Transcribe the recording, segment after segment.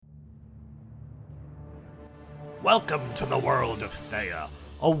Welcome to the world of Thea,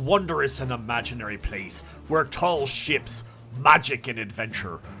 a wondrous and imaginary place where tall ships, magic, and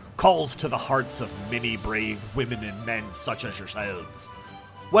adventure calls to the hearts of many brave women and men such as yourselves.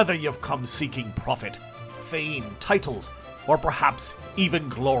 Whether you've come seeking profit, fame, titles, or perhaps even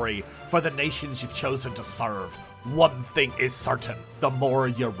glory for the nations you've chosen to serve, one thing is certain: the more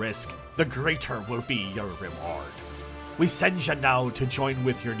you risk, the greater will be your reward. We send you now to join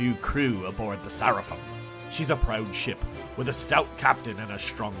with your new crew aboard the Seraphim. She's a proud ship, with a stout captain and a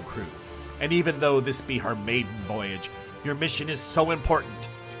strong crew. And even though this be her maiden voyage, your mission is so important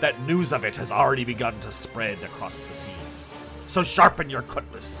that news of it has already begun to spread across the seas. So sharpen your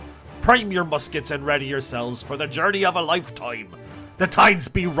cutlass, prime your muskets, and ready yourselves for the journey of a lifetime. The tides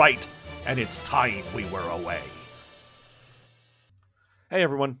be right, and it's time we were away. Hey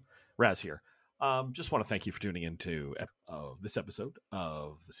everyone, Raz here. Just want to thank you for tuning into this episode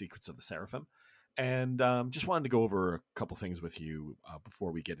of The Secrets of the Seraphim. And just wanted to go over a couple things with you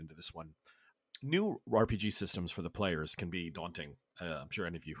before we get into this one. New RPG systems for the players can be daunting. I'm sure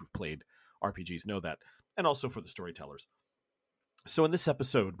any of you who've played RPGs know that. And also for the storytellers. So in this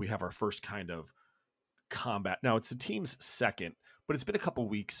episode, we have our first kind of combat. Now, it's the team's second, but it's been a couple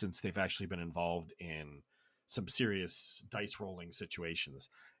weeks since they've actually been involved in some serious dice rolling situations.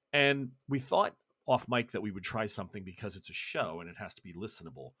 And we thought off mic that we would try something because it's a show and it has to be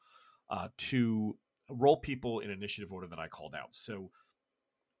listenable. To roll people in initiative order that I called out. So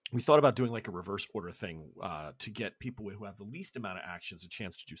we thought about doing like a reverse order thing to get people who have the least amount of actions a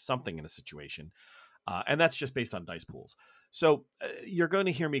chance to do something in a situation. And that's just based on dice pools. So you're going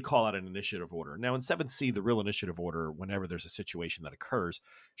to hear me call out an initiative order. Now in 7C, the real initiative order, whenever there's a situation that occurs,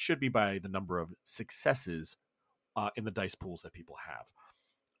 should be by the number of successes in the dice pools that people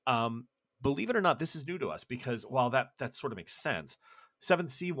have. Believe it or not, this is new to us because while that sort of makes sense,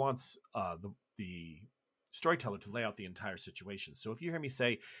 7C wants the storyteller to lay out the entire situation. So if you hear me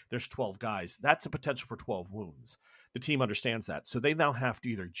say there's 12 guys, that's a potential for 12 wounds. The team understands that. So they now have to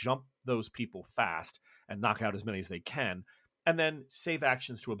either jump those people fast and knock out as many as they can, and then save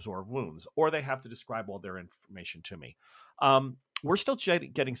actions to absorb wounds, or they have to describe all their information to me. We're still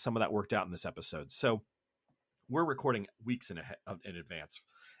getting some of that worked out in this episode. So we're recording weeks in advance.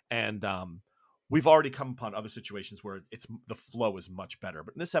 And we've already come upon other situations where the flow is much better.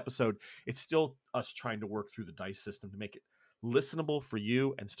 But in this episode, it's still us trying to work through the dice system to make it listenable for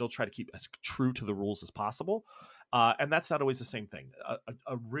you and still try to keep as true to the rules as possible. And that's not always the same thing.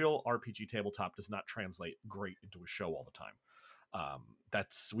 A real RPG tabletop does not translate great into a show all the time.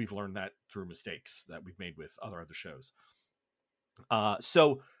 We've learned that through mistakes that we've made with other shows.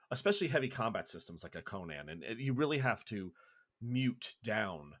 So especially heavy combat systems like a Conan, and you really have to mute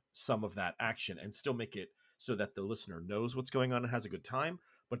down some of that action and still make it so that the listener knows what's going on and has a good time,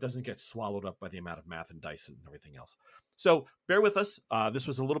 but doesn't get swallowed up by the amount of math and dice and everything else. So bear with us. This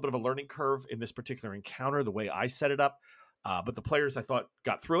was a little bit of a learning curve in this particular encounter, the way I set it up. But the players, I thought,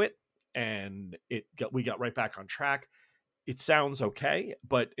 got through it, and we got right back on track. It sounds okay,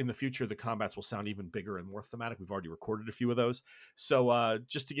 but in the future, the combats will sound even bigger and more thematic. We've already recorded a few of those. So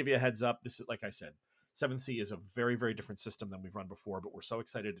just to give you a heads up, this is, like I said, 7C is a very, very different system than we've run before, but we're so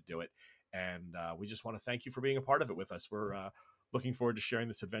excited to do it. And we just want to thank you for being a part of it with us. We're looking forward to sharing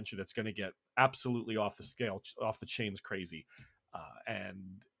this adventure that's going to get absolutely off the chains crazy.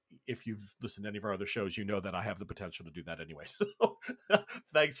 And if you've listened to any of our other shows, you know that I have the potential to do that anyway. So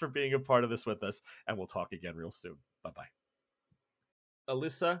thanks for being a part of this with us, and we'll talk again real soon. Bye-bye.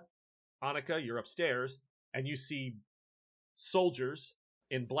 Alyssa, Annika, you're upstairs, and you see soldiers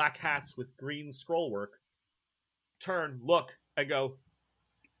in black hats with green scroll work turn, look, and go,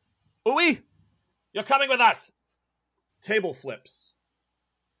 "Ooey, you're coming with us!" Table flips.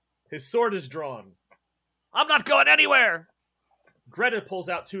 His sword is drawn. "I'm not going anywhere!" Greta pulls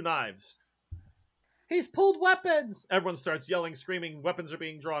out 2 knives. "He's pulled weapons!" Everyone starts yelling, screaming. Weapons are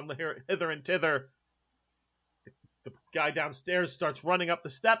being drawn hither and thither. The guy downstairs starts running up the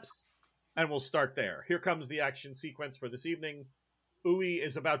steps, and we'll start there. Here comes the action sequence for this evening. Uwe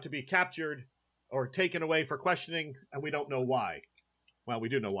is about to be captured or taken away for questioning, and we don't know why. Well, we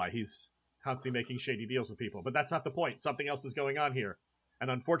do know why. He's constantly making shady deals with people, but that's not the point. Something else is going on here. And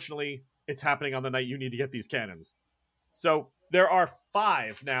unfortunately, it's happening on the night you need to get these cannons. So there are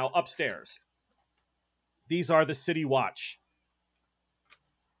 5 now upstairs. These are the City Watch.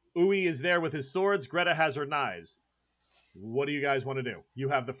 Uwe is there with his swords. Greta has her knives. What do you guys want to do? You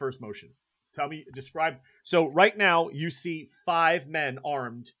have the first motion. Tell me, describe. So right now, you see 5 men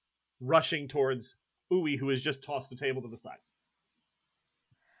armed rushing towards Uwe, who has just tossed the table to the side.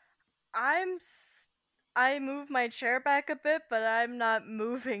 I move my chair back a bit, but I'm not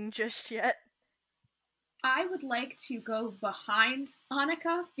moving just yet. I would like to go behind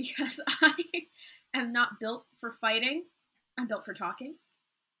Annika because I am not built for fighting. I'm built for talking.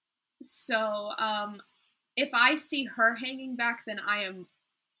 So, if I see her hanging back, then I am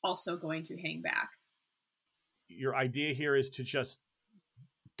also going to hang back. Your idea here is to just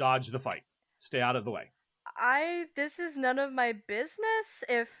dodge the fight. Stay out of the way. This is none of my business.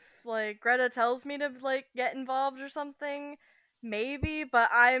 If, like, Greta tells me to, like, get involved or something, maybe, but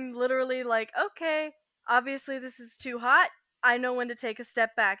I'm literally like, okay, obviously this is too hot. I know when to take a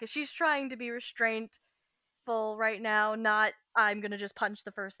step back. If she's trying to be restraintful right now, not I'm gonna just punch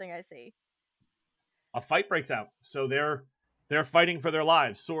the first thing I see. A fight breaks out. So they're fighting for their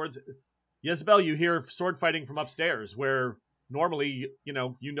lives. Swords. Jezebel, you hear sword fighting from upstairs, where normally,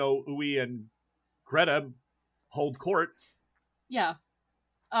 Uwe and Greta hold court. Yeah.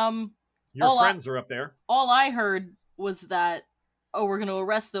 Your friends are up there. All I heard was that, we're going to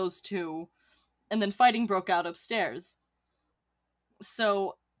arrest those two, and then fighting broke out upstairs.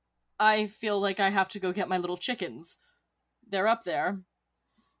 So I feel like I have to go get my little chickens. They're up there.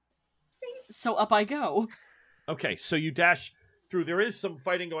 Please. So up I go. Okay, so you dash through. There is some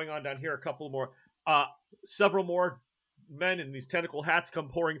fighting going on down here. A couple more, several more men in these tentacle hats come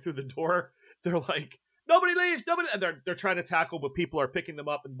pouring through the door. They're like, nobody leaves, nobody. And they're trying to tackle, but people are picking them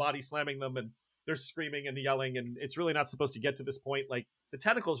up and body slamming them, and they're screaming and yelling. And it's really not supposed to get to this point. Like, the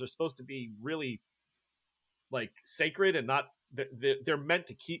tentacles are supposed to be really, like, sacred and not. They're meant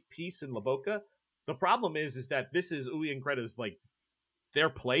to keep peace in Lavoka. The problem is that this is Uwe and Greta's, like, their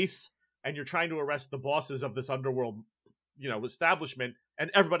place, and you're trying to arrest the bosses of this underworld, establishment, and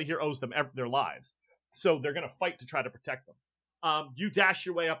everybody here owes them their lives. So they're going to fight to try to protect them. You dash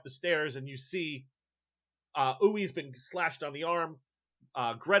your way up the stairs, and you see Uwe's been slashed on the arm.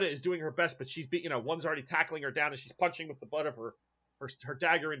 Greta is doing her best, but she's one's already tackling her down, and she's punching with the butt of her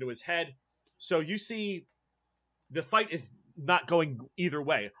dagger into his head. So you see the fight is not going either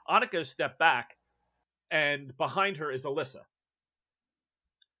way. Annika has stepped back, and behind her is Alyssa.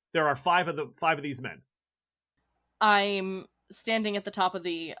 There are five of these men. I'm standing at the top of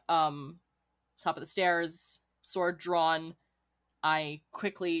the stairs, sword drawn. I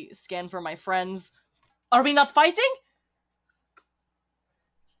quickly scan for my friends. Are we not fighting?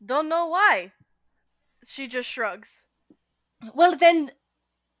 Don't know why. She just shrugs. Well, then,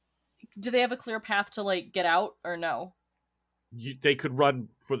 do they have a clear path to, like, get out, or no? They could run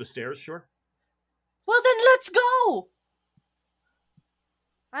for the stairs, sure. Well, then let's go!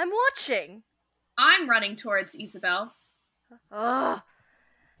 I'm watching. I'm running towards Isabel. Ugh.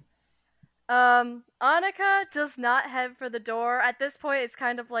 Annika does not head for the door. At this point, it's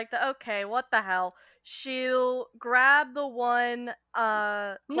kind of like okay, what the hell? She'll grab the one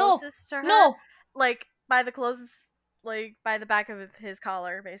closest to her. No! Like, by the back of his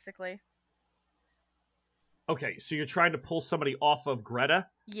collar, basically. Okay, so you're trying to pull somebody off of Greta?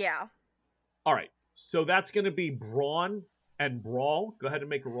 Yeah. Alright, so that's going to be Brawn and Brawl. Go ahead and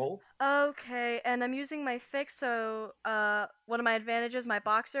make a roll. Okay, and I'm using my fix, so one of my advantages, my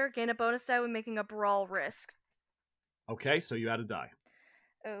boxer, gain a bonus die when making a brawl risk. Okay, so you add a die.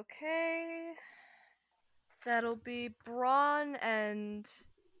 Okay. That'll be Brawn and...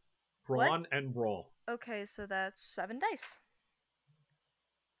 Brawn and Brawl. Okay, so that's 7 dice.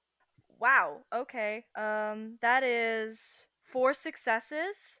 Wow, okay. That is 4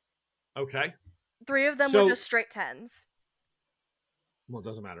 successes. Okay. 3 of them were just straight 10s. Well, it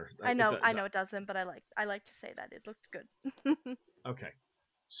doesn't matter. I know it doesn't, but I like to say that. It looked good. Okay.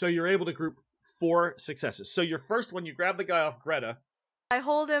 So you're able to group 4 successes. So your first one, you grab the guy off Greta. I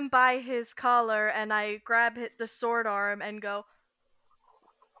hold him by his collar, and I grab the sword arm and go,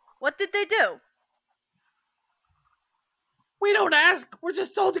 what did they do? We don't ask. We're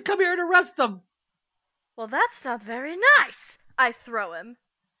just told to come here and arrest them. Well, that's not very nice. I throw him.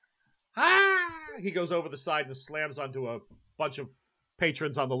 Ah! He goes over the side and slams onto a bunch of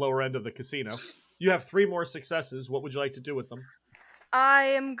patrons on the lower end of the casino. You have 3 more successes. What would you like to do with them? I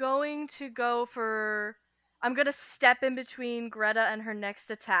am going to go for... I'm going to step in between Greta and her next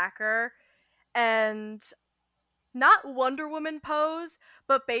attacker, and not Wonder Woman pose,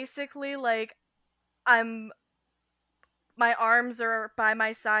 but basically, like, my arms are by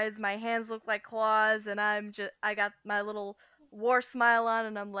my sides, my hands look like claws, and I got my little war smile on,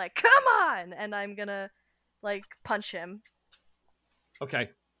 and I'm like, come on! And I'm gonna, like, punch him. Okay.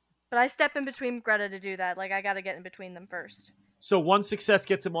 But I step in between Greta to do that. Like, I gotta get in between them first. So 1 success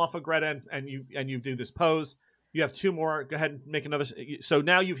gets him off of Greta, and you do this pose. You have 2 more. Go ahead and make another. So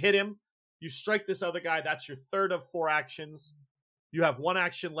now you've hit him. You strike this other guy. That's your 3rd of 4 actions. You have 1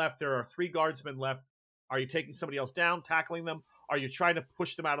 action left. There are 3 guardsmen left. Are you taking somebody else down, tackling them? Are you trying to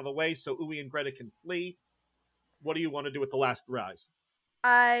push them out of the way so Uwe and Greta can flee? what do you want to do with the last rise?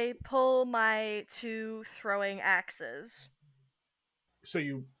 I pull my 2 throwing axes. So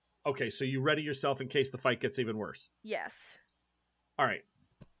you ready yourself in case the fight gets even worse. Yes. All right.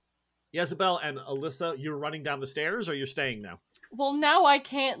 Jezebel and Alyssa, you're running down the stairs, or you're staying now? Well, now I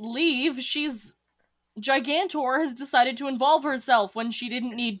can't leave. Gigantor has decided to involve herself when she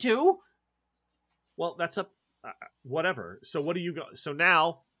didn't need to. Well, that's whatever. So what do you go? So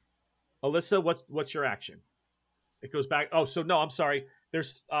now, Alyssa, what's your action? It goes back. Oh, so no, I'm sorry.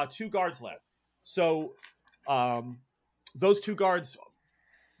 There's 2 guards left. So those 2 guards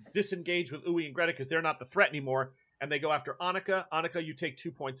disengage with Uwe and Greta because they're not the threat anymore, and they go after Annika. Annika, you take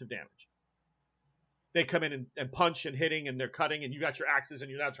 2 points of damage. They come in and punch and hitting, and they're cutting, and you got your axes, and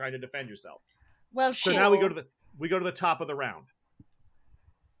you're now trying to defend yourself. Well, So shit. now we go to the top of the round.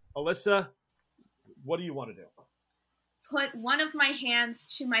 Alyssa, what do you want to do? Put one of my hands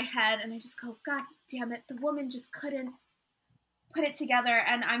to my head, and I just go, God damn it, the woman just couldn't put it together,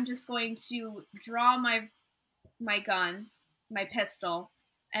 and I'm just going to draw my gun, my pistol,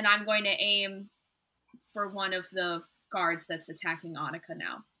 and I'm going to aim for one of the guards that's attacking Annika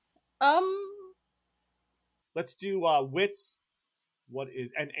now. Let's do wits. What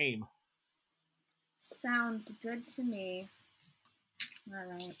is an aim? Sounds good to me. All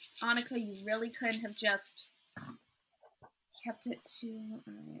right, Annika, you really couldn't have just kept it to. All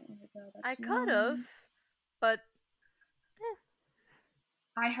right, here we go. I That's could have, one. but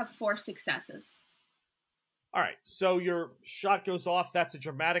I have 4 successes. All right, so your shot goes off. That's a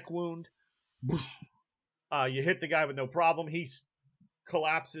dramatic wound. You hit the guy with no problem. He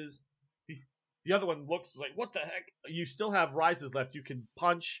collapses. The other one looks like, what the heck? You still have rises left. You can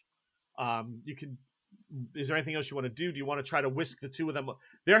punch. You can. Is there anything else you want to do? Do you want to try to whisk the 2 of them?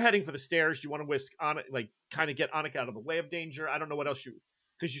 They're heading for the stairs. Do you want to whisk Annika, kind of get Annika out of the way of danger? I don't know what else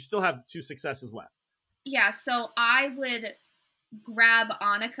because you still have 2 successes left. Yeah, so I would grab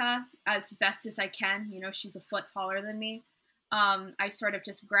Annika as best as I can. You know, she's a foot taller than me. I sort of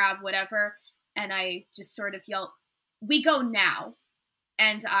just grab whatever, and I just sort of yell, "We go now!"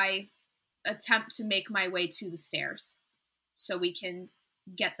 And I attempt to make my way to the stairs so we can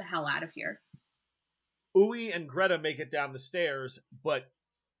get the hell out of here. Uwe and Greta make it down the stairs, but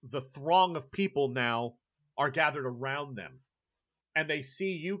the throng of people now are gathered around them, and they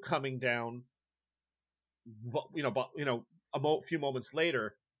see you coming down. A few moments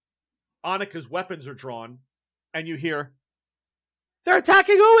later, Annika's weapons are drawn, and you hear, "They're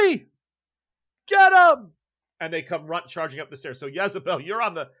attacking Uwe! Get him!" And they come charging up the stairs. So Jezebel, you're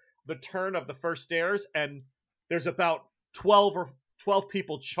on the turn of the first stairs, and there's about 12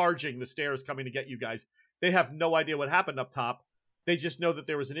 people charging the stairs coming to get you guys. They have no idea what happened up top. They just know that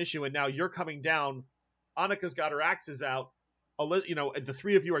there was an issue, and now you're coming down. Annika's got her axes out. The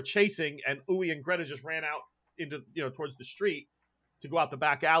 3 of you are chasing, and Uwe and Greta just ran out into towards the street to go out the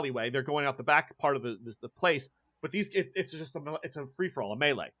back alleyway. They're going out the back part of the place, but it's a free for all, a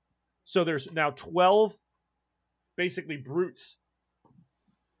melee. So there's now 12 basically brutes,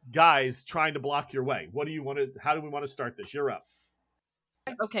 guys trying to block your way. How do we want to start this? You're up.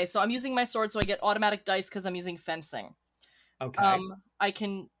 Okay, so I'm using my sword, so I get automatic dice because I'm using fencing. Okay.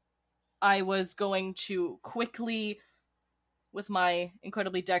 I was going to quickly, with my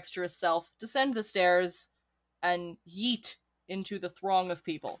incredibly dexterous self, descend the stairs and yeet into the throng of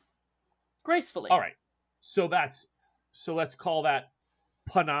people. Gracefully. All right. So let's call that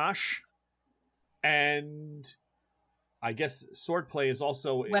panache. And I guess swordplay is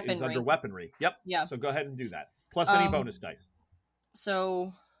also is under weaponry. Yep. Yeah. So go ahead and do that. Plus any bonus dice.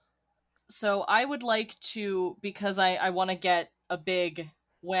 So I would like to, because I want to get a big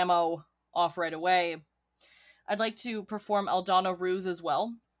whammo off right away, I'd like to perform Aldana Ruse as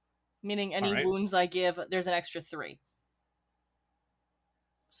well. Meaning any wounds I give, there's an extra 3.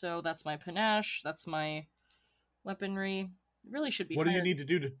 So that's my panache, that's my weaponry. It really should be What higher. do you need to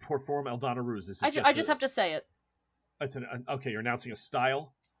do to perform Aldana Ruse? I just have to say it. Okay, you're announcing a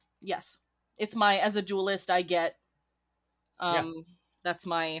style? Yes. It's as a duelist, I get... That's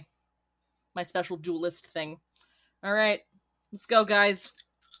my special duelist thing. Alright, let's go, guys.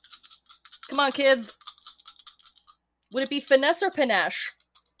 Come on, kids. Would it be finesse or panache?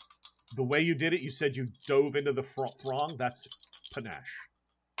 The way you did it, you said you dove into the throng. That's panache.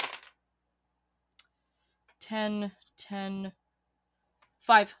 10,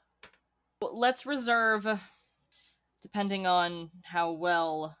 5. Let's reserve, depending on how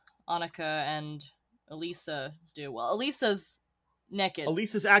well Annika and Elisa do. Well, Elisa's naked.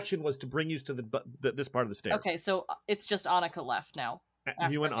 Elisa's action was to bring you to this part of the stairs. Okay, so it's just Annika left now.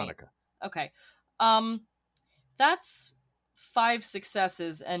 You and Annika. Okay. That's 5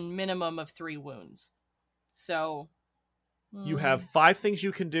 successes and minimum of 3 wounds. So You have 5 things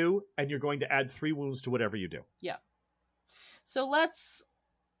you can do, and you're going to add 3 wounds to whatever you do. yeah. So let's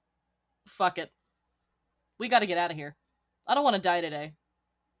fuck it. We got to get out of here. I don't want to die today.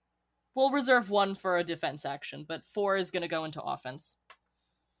 We'll reserve 1 for a defense action, but 4 is going to go into offense.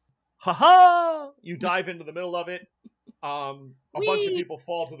 Ha-ha! You dive into the middle of it. A Whee! bunch of people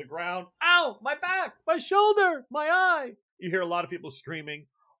fall to the ground. Ow! My back! My shoulder! My eye! You hear a lot of people screaming.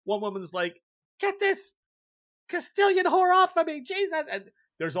 One woman's like, Get this Castilian whore off of me, Jesus! and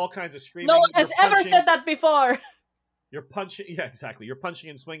there's all kinds of screaming. No one has You're ever punching- said that before! You're punching. Yeah, exactly. You're punching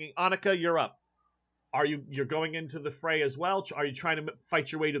and swinging. Annika, you're up. You're going into the fray as well? Are you trying to fight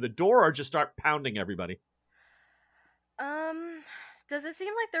your way to the door, or just start pounding everybody? Does it seem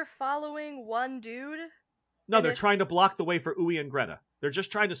like they're following one dude? No, And they're if- trying to block the way for Uwe and Greta. They're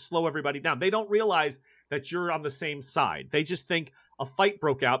just trying to slow everybody down. They don't realize that you're on the same side. They just think a fight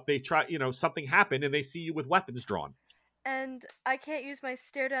broke out. They try, something happened, and they see you with weapons drawn. And I can't use my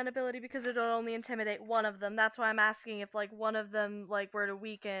stare down ability because it'll only intimidate one of them. That's why I'm asking if like one of them like were to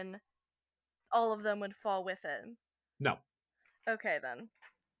weaken, all of them would fall with it. No. Okay then.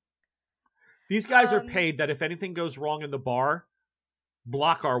 These guys are Um, paid that if anything goes wrong in the bar,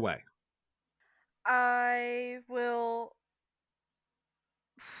 block our way. I will.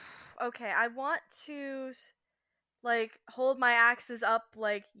 Okay, I want to like hold my axes up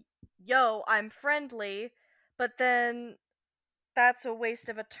like, yo, I'm friendly, but then that's a waste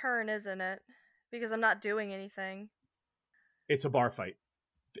of a turn, isn't it? Because I'm not doing anything. It's a bar fight.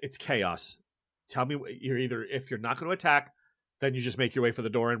 It's chaos. Tell me, if you're not going to attack, then you just make your way for the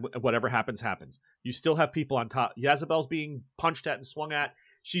door, and whatever happens, happens. You still have people on top. Yazabel's being punched at and swung at.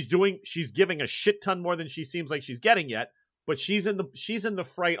 She's giving a shit ton more than she seems like she's getting yet, but she's in the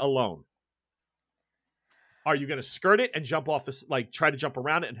fray alone. Are you going to skirt it and jump off this, like try to jump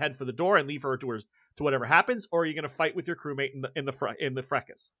around it and head for the door and leave her to whatever happens, or are you going to fight with your crewmate in the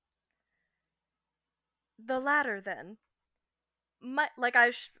fracas? The latter then.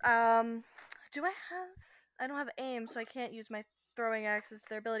 Do I don't have aim, so I can't use my throwing axes to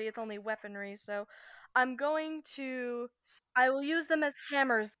their ability. It's only weaponry, so I will use them as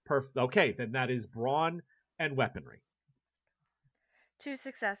hammers. Perfect. Okay, then that is brawn and weaponry. 2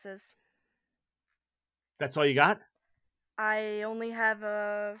 successes. That's all you got? I only have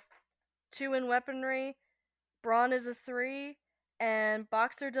a 2 in weaponry. Brawn is a 3, and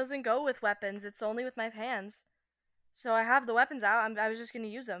Boxer doesn't go with weapons. It's only with my hands. So I have the weapons out. I was just going to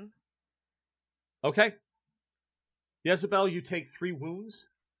use them. Okay. Jezebel, you take 3 wounds.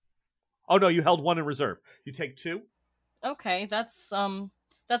 Oh no, you held 1 in reserve. You take 2. Okay, that's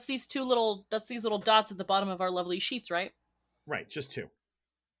these little dots at the bottom of our lovely sheets, right? Right, just 2.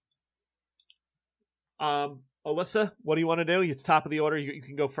 Alyssa, what do you want to do? It's top of the order. You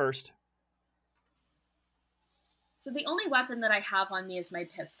can go first. So the only weapon that I have on me is my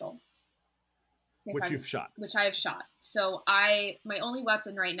pistol. You've shot. Which I have shot. So my only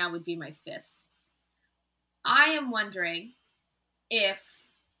weapon right now would be my fists. I am wondering if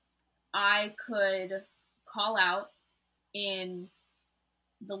I could call out in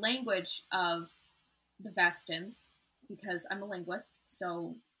the language of the Vestins, because I'm a linguist,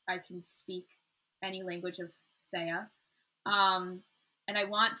 so I can speak any language of Thea. And I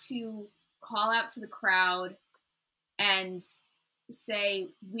want to call out to the crowd and say,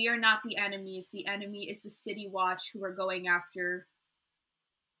 we are not the enemies. The enemy is the City Watch, who are going after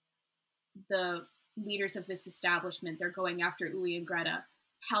the leaders of this establishment. They're going after Uwe and Greta.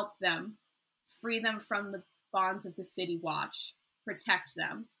 Help them. Free them from the bonds of the City Watch. Protect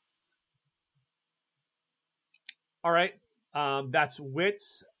them. All right. That's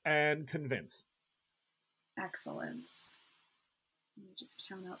wits and convince. Excellent. Let me just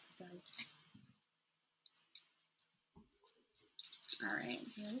count out the dice. All right,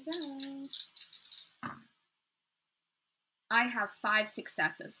 here we go. I have 5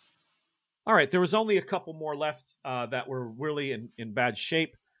 successes. All right. There was only a couple more left that were really in bad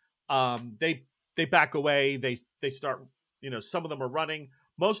shape. They back away. They start. Some of them are running.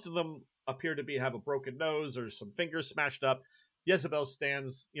 Most of them appear to have a broken nose or some fingers smashed up. Jezebel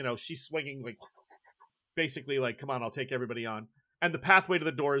stands. She's swinging basically come on, I'll take everybody on. And the pathway to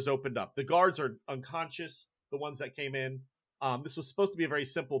the door is opened up. The guards are unconscious. The ones that came in. This was supposed to be a very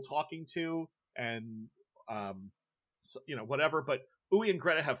simple talking to and whatever. But Uwe and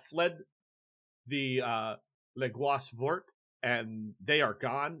Greta have fled the Le Guas Vort, and they are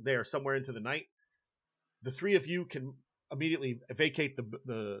gone. They are somewhere into the night. The 3 of you can immediately vacate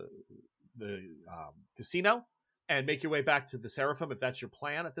the casino and make your way back to the Seraphim if that's your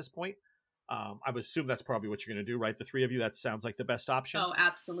plan at this point. I would assume that's probably what you're going to do, right? The 3 of you, that sounds like the best option. Oh,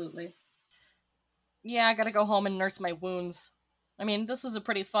 absolutely. Yeah, I gotta go home and nurse my wounds. I mean, this was a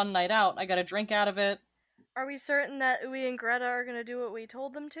pretty fun night out. I got a drink out of it. Are we certain that Uwe and Greta are gonna do what we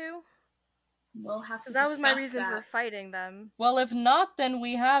told them to? We'll have to Because that was my discuss reason for that. fighting them. Well, if not, then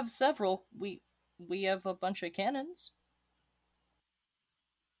we have several. We have a bunch of cannons.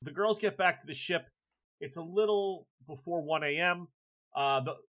 The girls get back to the ship. It's a little before 1 a.m.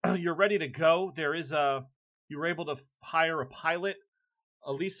 You're ready to go. You were able to hire a pilot.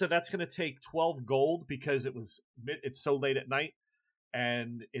 Elisa, that's going to take 12 gold because it's so late at night,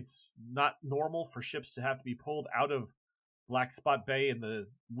 and it's not normal for ships to have to be pulled out of Black Spot Bay in the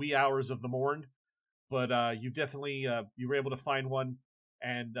wee hours of the morn. But you definitely you were able to find one,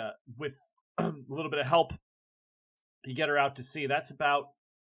 and with a little bit of help, you get her out to sea. That's about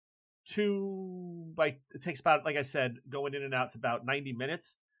it takes about, like I said, going in and out, it's about 90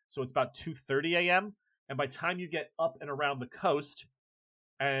 minutes. So it's about 2:30 a.m. And by the time you get up and around the coast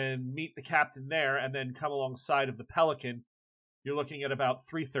and meet the captain there and then come alongside of the Pelican, you're looking at about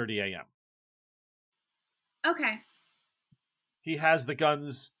 3:30 a.m. Okay. He has the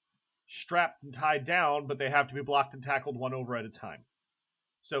guns strapped and tied down, but they have to be blocked and tackled one over at a time.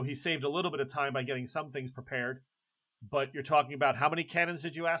 So he saved a little bit of time by getting some things prepared. But you're talking about, how many cannons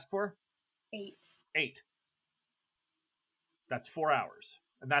did you ask for? 8. 8. That's 4 hours.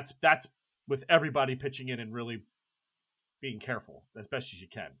 And that's with everybody pitching in and really being careful as best as you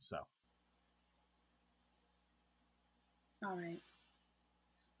can. So. All right.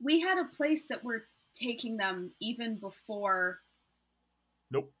 We had a place that we're taking them even before.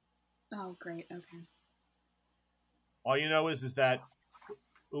 Nope. Oh, great. Okay. All you know is that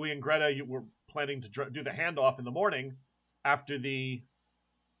Uwe and Greta, you were planning to do the handoff in the morning after the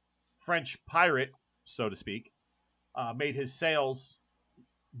French pirate, so to speak, made his sails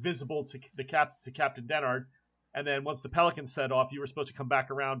visible to Captain Denard. And then once the Pelican set off, you were supposed to come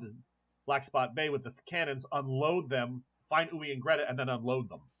back around to Black Spot Bay with the cannons, unload them, find Uwe and Greta, and then unload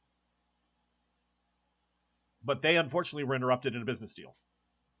them. But they unfortunately were interrupted in a business deal.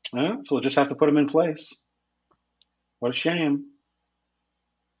 So we'll just have to put them in place. What a shame.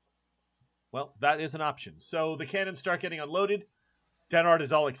 Well, that is an option. So the cannons start getting unloaded. Denard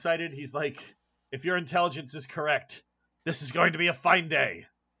is all excited. He's like, if your intelligence is correct, this is going to be a fine day.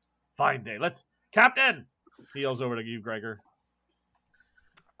 Fine day. Captain! He yells over to you, Gregor.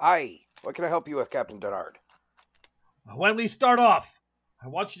 Aye. What can I help you with, Captain Denard? When we start off, I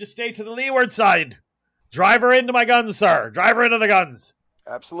want you to stay to the leeward side. Drive her into my guns, sir. Drive her into the guns.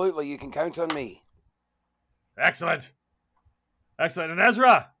 Absolutely. You can count on me. Excellent. Excellent. And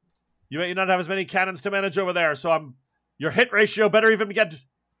Ezra, you may not have as many cannons to manage over there, so your hit ratio better even get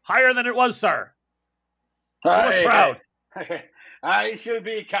higher than it was, sir. I was proud. I should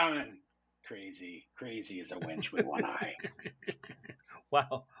be counting. Crazy as a wench with one eye.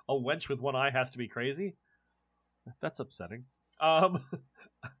 Wow, a wench with one eye has to be crazy? That's upsetting. All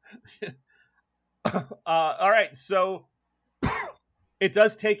right, so it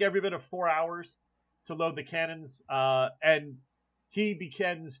does take every bit of 4 hours to load the cannons, and he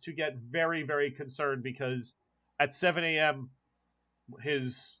begins to get very, very concerned because at 7 a.m.,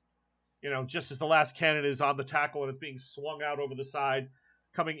 just as the last cannon is on the tackle and it's being swung out over the side,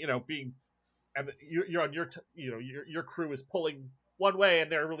 and you're on your crew is pulling one way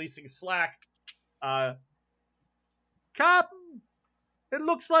and they're releasing slack. Captain, it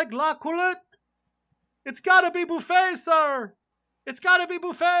looks like La Coulette. It's gotta be Buffet, sir. It's gotta be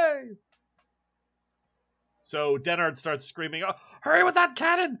Buffet. So Denard starts screaming, oh, hurry with that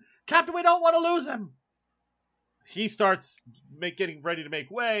cannon! Captain, we don't want to lose him! He starts getting ready to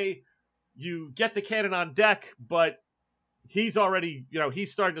make way. You get the cannon on deck, but he's already,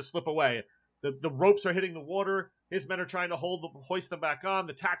 he's starting to slip away. The ropes are hitting the water. His men are trying to hoist them back on.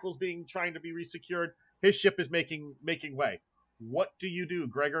 The tackle's trying to be resecured. His ship is making way. What do you do,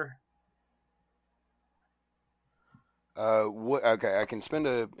 Gregor? Okay, I can spend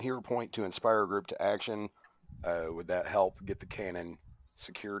a hero point to inspire a group to action. Would that help get the cannon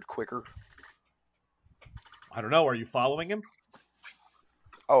secured quicker? I don't know. Are you following him?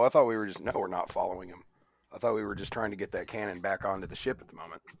 Oh, I thought we were no, we're not following him. I thought we were just trying to get that cannon back onto the ship at the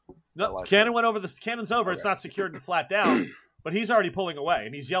moment. No, cannon's over. Okay. It's not secured and flat down, but he's already pulling away,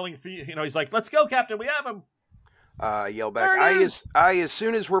 and he's yelling for you. He's like, let's go, Captain. We have him. Yell back. As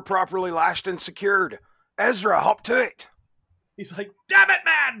soon as we're properly lashed and secured. Ezra, hop to it. He's like, damn it,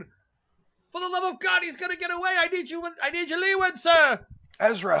 man! For the love of God, he's gonna get away. I need you leeward, sir.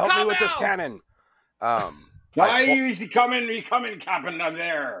 Ezra, help me with this cannon. I usually come in, Captain. I'm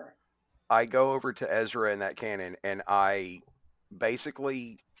there. I go over to Ezra and that cannon, and I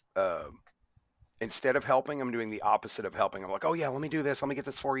basically, instead of helping, I'm doing the opposite of helping. I'm like, oh yeah, let me do this. Let me get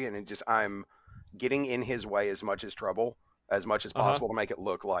this for you. And I'm getting in his way as much as possible to make it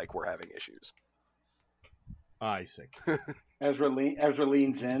look like we're having issues. I see. Ezra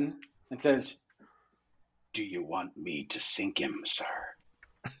leans in and says, "Do you want me to sink him, sir?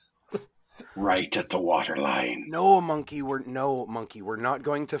 Right at the waterline." No, monkey. We're not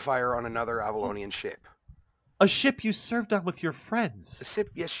going to fire on another Avalonian ship. A ship you served on with your friends. A ship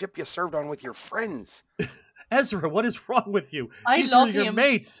you served on with your friends. Ezra, what is wrong with you? I These love are your him.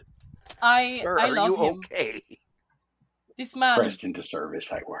 mates. Sir, I are love you him. okay? This man. Pressed into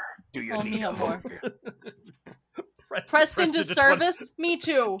service, I were. Do you Oh, need me a more. hug? Pressed into service? Me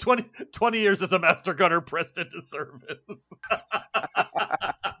too. 20 years as a master gunner, pressed into service.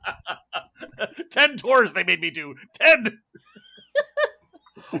 10 tours they made me do. 10!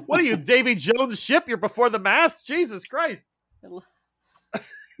 What are you, Davy Jones' ship? You're before the mast? Jesus Christ.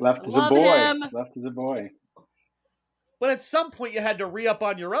 Left as a Love boy. him. Left as a boy. But at some point you had to re-up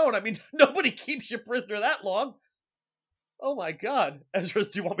on your own. I mean, nobody keeps you prisoner that long. Oh my God. Ezra, do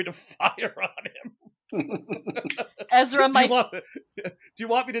you want me to fire on him? Ezra, Do you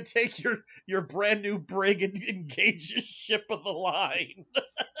want me to take your brand new brig and engage his ship of the line?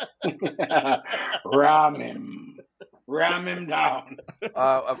 Ram him down.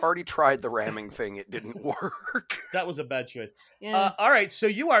 I've already tried the ramming thing. It didn't work. That was a bad choice. Yeah. All right, so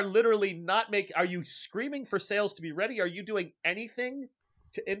you are literally not making... Are you screaming for sails to be ready? Are you doing anything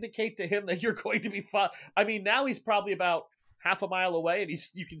to indicate to him that you're going to be... I mean, now he's probably about half a mile away, and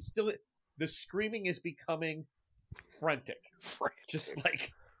you can still... The screaming is becoming frantic. Just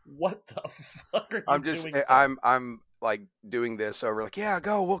like, what the fuck are you doing? I'm like doing this over like, yeah,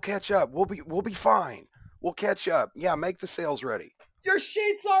 go, we'll catch up. We'll be fine. We'll catch up. Yeah, make the sails ready. Your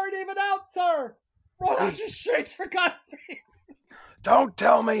sheets aren't even out, sir. Roll out your sheets, for God's sakes. Don't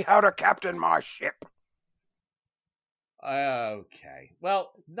tell me how to captain my ship. Okay.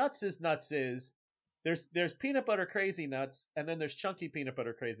 Well, nuts is. There's peanut butter crazy nuts, and then there's chunky peanut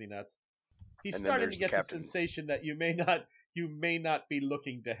butter crazy nuts. He's And then starting there's to get the the captain. sensation that you may not be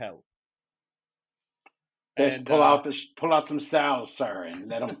looking to help. Best And, pull out some sails, sir, and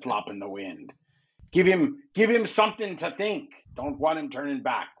let him flop in the wind. Give him something to think. Don't want him turning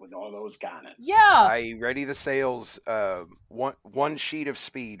back with all those cannons. Yeah. I ready the sails. One sheet of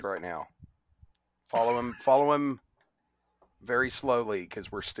speed right now. Follow him very slowly because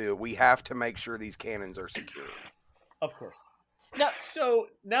we have to make sure these cannons are secure. Of course. No. So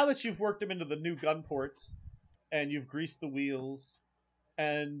now that you've worked them into the new gun ports, and you've greased the wheels,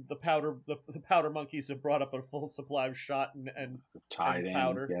 and the powder monkeys have brought up a full supply of shot and Tied in,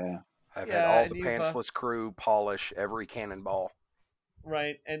 powder. yeah. I've Yeah, had all and the you've, pantsless crew polish every cannonball.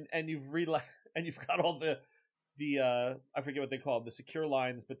 Right, and you've you've got all the I forget what they call them, the secure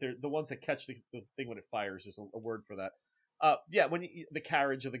lines, but they're the ones that catch the thing when it fires. There's a word for that. Yeah, when the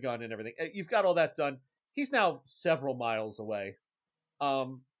carriage of the gun and everything, you've got all that done. He's now several miles away.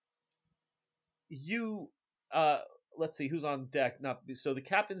 Let's see who's on deck. So the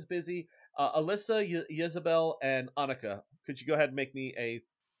captain's busy. Alyssa, Jezebel, and Annika. Could you go ahead and make me a?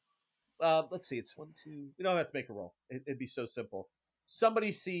 Let's see. It's 1, 2. You don't have to make a roll. It'd be so simple.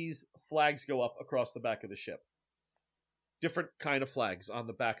 Somebody sees flags go up across the back of the ship. Different kind of flags on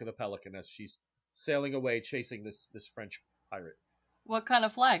the back of the Pelican as she's sailing away, chasing this French pirate. What kind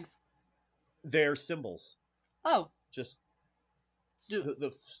of flags? They're symbols. Oh. Just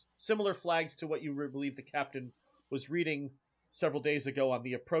the similar flags to what you believe the captain was reading several days ago on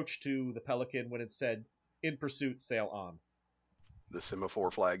the approach to the Pelican when it said, "In pursuit, sail on." The semaphore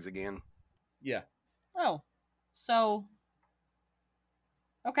flags again. Yeah. Oh. So.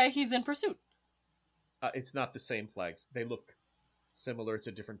 Okay, he's in pursuit. It's not the same flags. They look similar. It's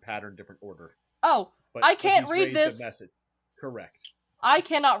a different pattern, different order. Oh, But I can't he's read raised this. a message. Correct. I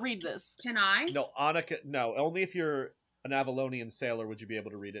cannot read this. Can I? No, Annika. No, only if you're an Avalonian sailor would you be able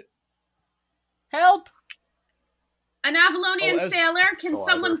to read it. Help! An Avalonian Oh, sailor, can So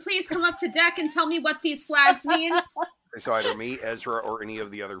someone either- please come up to deck and tell me what these flags mean? So either me, Ezra, or any of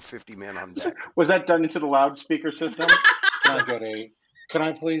the other 50 men on deck. Was that done into the loudspeaker system? Can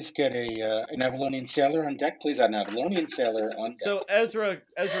I please get an Avalonian sailor on deck? Please, an Avalonian sailor on deck. So Ezra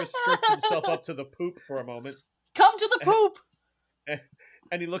skirts himself up to the poop for a moment, Come to the poop!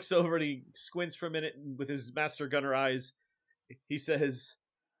 and he looks over and he squints for a minute, and with his master gunner eyes, he says,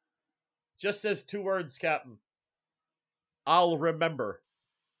 "Just says 2 words, Captain. I'll remember."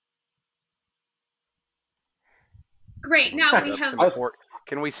 Great, now we have...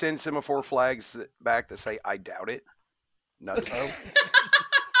 Can we send semaphore flags back to say, I doubt it? Nutso?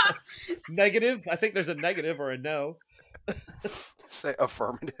 Negative? I think there's a negative or a no. Say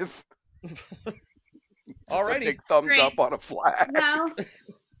affirmative? Just Alrighty. a big thumbs Great. up on a flag. Well,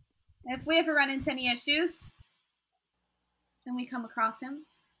 If we ever run into any issues and we come across him,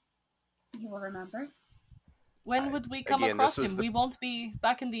 he will remember. When would we come Again, across this was him? the- We won't be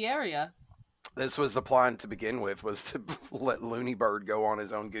back in the area. This was the plan to begin with, was to let Looney Bird go on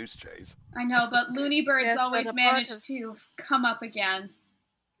his own goose chase. I know, but Looney Birds Yes, but always a part manage of- to come up again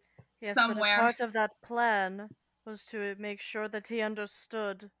Yes, but a somewhere. part of that plan was to make sure that he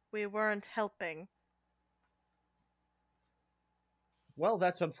understood we weren't helping. Well,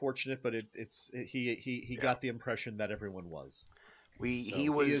 that's unfortunate, but he Yeah. got the impression that everyone was. He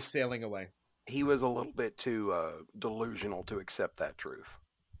is sailing away. He was a little bit too delusional to accept that truth.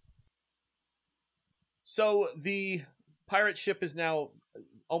 So the pirate ship is now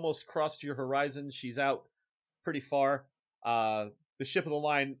almost crossed your horizon. She's out pretty far. The ship of the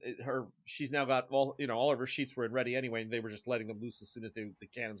line, she's now got all of her sheets were in ready anyway, and they were just letting them loose as soon as the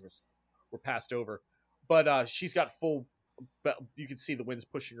cannons were passed over. But she's got full. You can see the wind's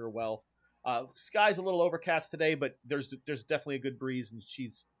pushing her well. Sky's a little overcast today, but there's definitely a good breeze, and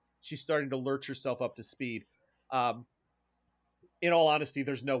she's starting to lurch herself up to speed. In all honesty,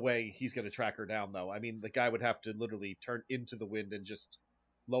 there's no way he's going to track her down, though. I mean, the guy would have to literally turn into the wind and just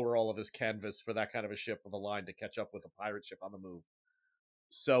lower all of his canvas for that kind of a ship of a line to catch up with a pirate ship on the move.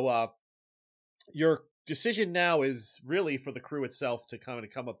 So, your decision now is really for the crew itself to kind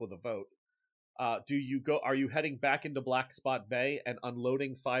of come up with a vote. Are you heading back into Black Spot Bay and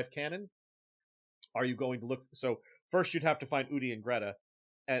unloading 5 cannon? Are you going to look? So first, you'd have to find Uwe and Greta,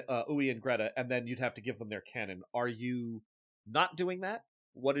 and then you'd have to give them their cannon. Are you not doing that?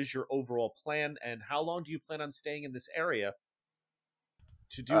 What is your overall plan, and how long do you plan on staying in this area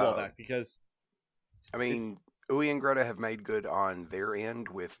to do all that? Because I mean, Uwe and Greta have made good on their end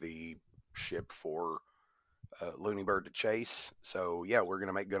with the ship for Looney Bird to chase. So yeah, we're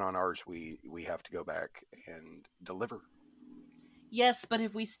gonna make good on ours. We have to go back and deliver. Yes, but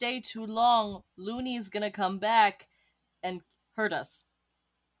if we stay too long, Looney's gonna come back and hurt us.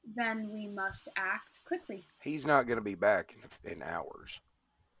 Then we must act quickly. He's not gonna be back in hours.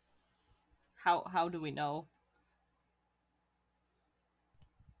 How do we know?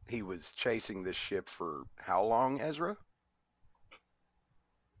 He was chasing this ship for how long, Ezra?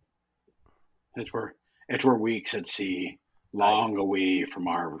 It were weeks at sea, long away from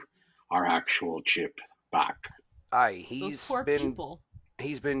our actual ship back. Aye, Those poor people.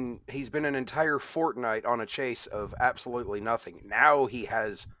 He's been an entire fortnight on a chase of absolutely nothing. Now he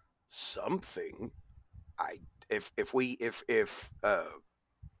has something. If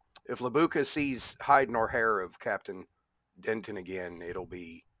Labuka sees hide nor hair of Captain Denton again, it'll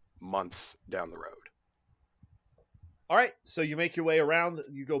be months down the road. all right, so you make your way around.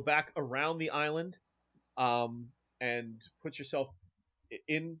 You go back around the island, and put yourself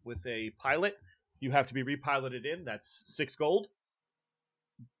in with a pilot. You have to be repiloted in. That's 6 gold.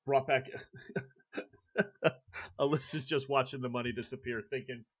 Brought back. Alyssa's just watching the money disappear,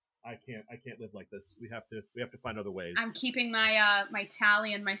 thinking, "I can't live like this. We have to find other ways." I'm keeping my my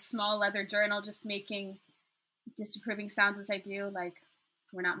tally in my small leather journal, just making disapproving sounds as I do, like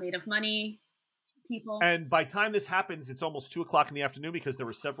we're not made of money, people. And by the time this happens, it's almost 2:00 in the afternoon because there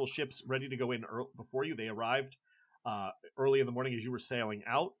were several ships ready to go in before you. They arrived early in the morning as you were sailing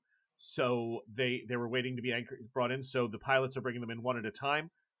out, so they were waiting to be brought in. So the pilots are bringing them in one at a time.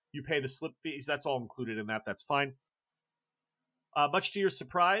 You pay the slip fees. That's all included in that. That's fine. Much to your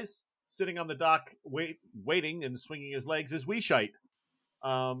surprise, sitting on the dock, waiting and swinging his legs is Weeshite.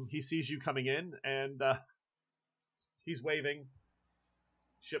 He sees you coming in, and he's waving.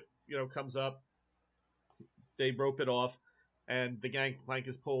 Ship, comes up. They rope it off, and the gangplank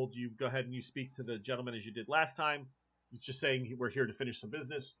is pulled. You go ahead and you speak to the gentleman as you did last time. You're just saying we're here to finish some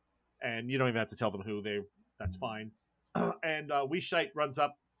business, and you don't even have to tell them who. That's fine. And Weeshite runs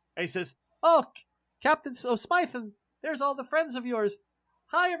up, and he says, "Oh, Captain Smythe, there's all the friends of yours.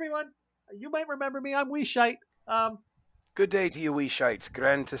 Hi, everyone. You might remember me. I'm Weeshite. Good day to you, Weeshites.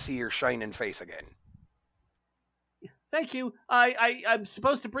 Grand to see your shining face again. Thank you. I'm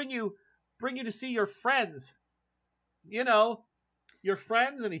supposed to bring you to see your friends. Your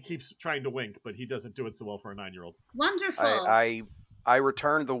friends." And he keeps trying to wink, but he doesn't do it so well for a 9-year-old. Wonderful. I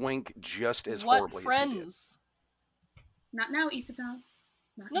returned the wink just as What horribly friends? Not now, Isabel.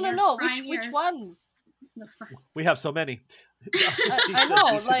 Not No. your Which frying ears. ones? The We have so many. I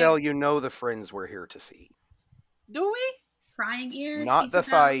know. as Isabel, you know the friends we're here to see. Do we? prying ears. Not the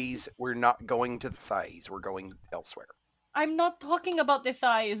Isabel. thighs. We're not going to the thighs. We're going elsewhere. I'm not talking about the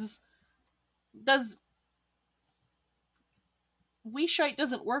thighs. Weeshite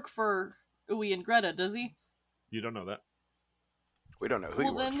doesn't work for Uwe and Greta, does he? You don't know that. We don't know who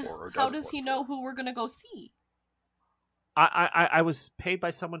Well he works then, for or how doesn't does he work know for. who we're gonna go see? I was paid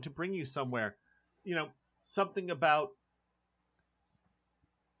by someone to bring you somewhere. You know, something about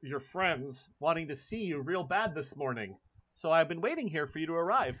your friends wanting to see you real bad this morning. So I've been waiting here for you to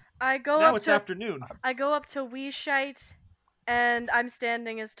arrive. I go Now up it's to afternoon. I go up to Wee Shite, and I'm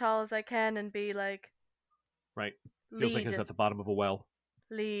standing as tall as I can and be like, Right. Feels like lead, he's at the bottom of a well.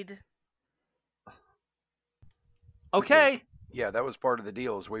 lead. Okay. Yeah, that was part of the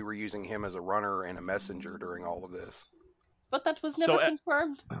deal. Is we were using him as a runner and a messenger during all of this. But that was never So,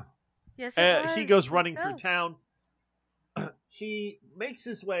 confirmed. Yes, it was. He goes Let's running go. through town. He makes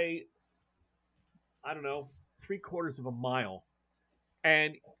his way, I don't know, 3/4 of a mile,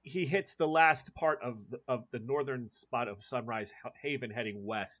 and he hits the last part of the northern spot of Sunrise Haven, heading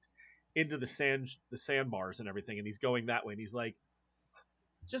west into the sandbars and everything. And he's going that way. And he's like,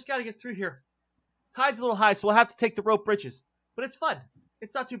 "Just got to get through here. Tide's a little high, so we'll have to take the rope bridges, but it's fun.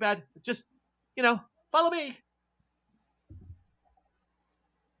 It's not too bad. Just, follow me."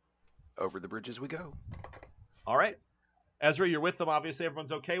 Over the bridges we go. All right. Ezra, you're with them. Obviously,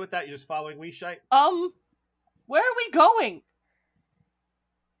 everyone's okay with that. You're just following Weeshite. Where are we going?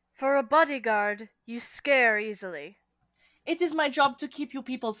 For a bodyguard, you scare easily. It is my job to keep you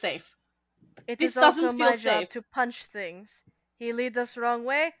people safe. This This also doesn't feel my job safe. to punch things. He leads us wrong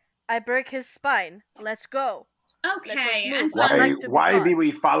way, I break his spine. Let's go. Okay, move. and Why- on, like to be Why fun. be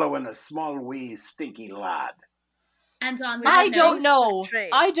we following a small wee stinky lad? and on We that I have don't things know. to trade.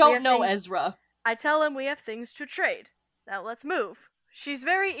 I We don't have know, things- Ezra. I tell him we have things to trade. Now let's move. She's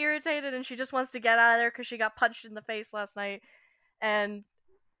very irritated and she just wants to get out of there because she got punched in the face last night. And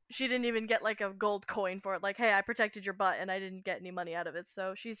she didn't even get like a gold coin for it. Like, hey, I protected your butt and I didn't get any money out of it.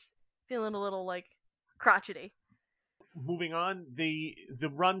 So she's feeling a little like crotchety. Moving on, the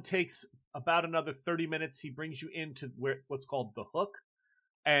run takes about another 30 minutes. He brings you into what's called the Hook,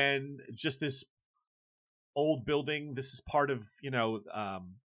 and just this old building. This is part of,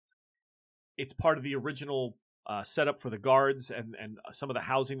 it's part of the original setup for the guards and some of the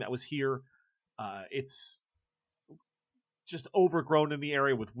housing that was here. It's just overgrown in the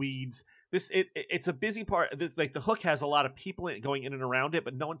area with weeds. It's a busy part. Like the Hook has a lot of people going in and around it,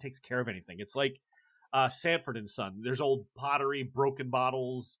 but no one takes care of anything. It's like Sanford and Son. There's old pottery, broken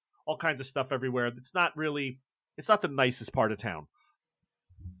bottles, all kinds of stuff everywhere. It's not the nicest part of town.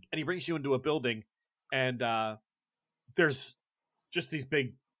 And he brings you into a building, and there's just these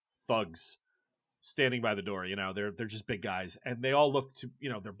big thugs standing by the door. They're just big guys, and they all look to,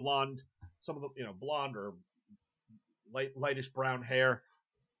 they're blonde. Some of them, blonde or lightish brown hair.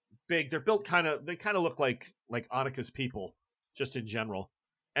 Big. They're built they kind of look like Annika's people, just in general.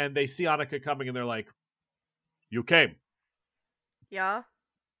 And they see Annika coming, and they're like, "You came. Yeah?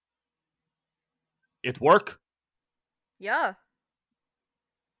 It work? Yeah.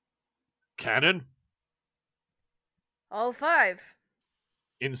 Cannon? All 5.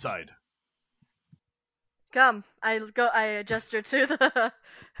 Inside." Come. I gesture to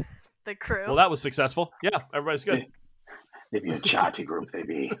the crew. Well, that was successful. Yeah, everybody's good. They be a chatty group, they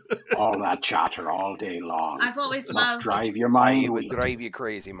be. All that chatter all day long. I've always Must loved drive your I mind would weak. drive you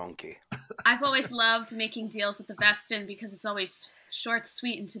crazy, monkey. I've always loved making deals with the Vestin because it's always short,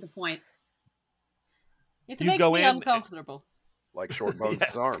 sweet, and to the point. It You makes go me in- uncomfortable. Like Short Bones'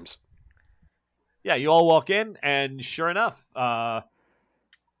 Yeah. arms. Yeah, you all walk in, and sure enough,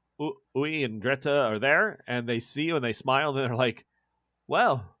 Ui and Greta are there, and they see you, and they smile, and they're like,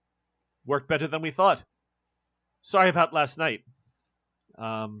 "Well, worked better than we thought. Sorry about last night.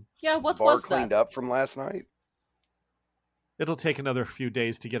 Yeah, what Bar was cleaned that? up from last night. It'll take another few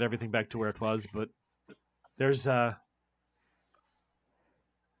days to get everything back to where it was, but there's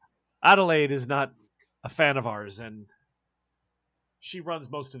Adelaide is not a fan of ours, and she runs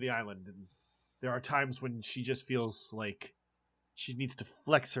most of the island, and there are times when she just feels like she needs to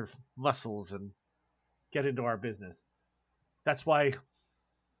flex her muscles and get into our business. That's why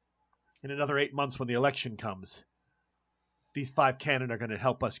in another 8 months when the election comes, these 5 cannon are going to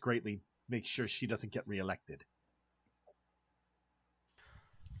help us greatly make sure she doesn't get reelected.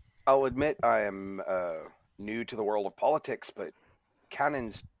 I'll admit I am new to the world of politics, but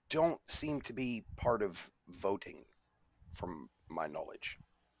cannons don't seem to be part of voting, from my knowledge.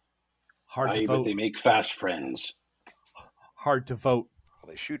 Hard to Aye, but vote. they make fast friends. Hard to vote Well,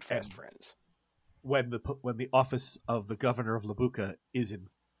 they shoot fast And- friends. when the office of the governor of Labuka is in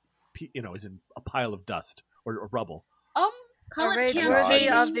a pile of dust or rubble. Call A it raid worthy campaigning.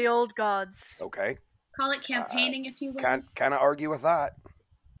 of the old gods. Okay, Call it campaigning, if you will. can't argue with that.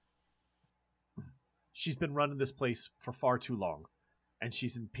 She's been running this place for far too long, and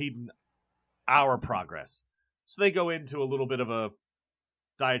she's impeding our progress. So they go into a little bit of a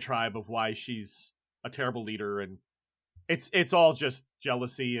diatribe of why she's a terrible leader and It's all just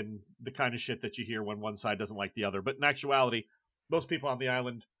jealousy and the kind of shit that you hear when one side doesn't like the other. But in actuality, most people on the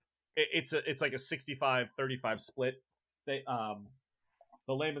island, it's like a 65-35 split. The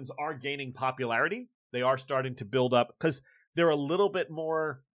Laymans are gaining popularity. They are starting to build up because they're a little bit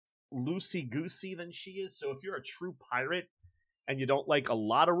more loosey-goosey than she is. So if you're a true pirate and you don't like a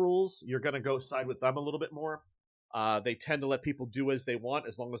lot of rules, you're going to go side with them a little bit more. They tend to let people do as they want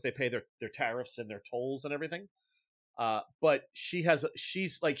as long as they pay their tariffs and their tolls and everything. But she's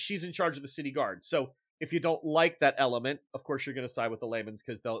in charge of the city guard. So if you don't like that element, of course you're going to side with the Laymans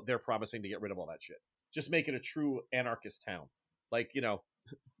because they're promising to get rid of all that shit. Just make it a true anarchist town. Like,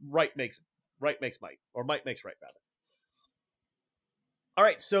 right makes might, or might makes right, rather. All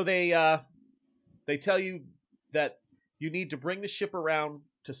right, so they tell you that you need to bring the ship around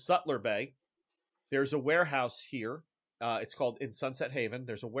to Sutler Bay. There's a warehouse here. It's called in Sunset Haven.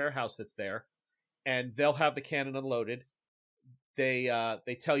 There's a warehouse that's there, and they'll have the cannon unloaded. They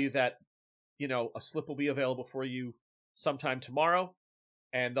tell you that a slip will be available for you sometime tomorrow,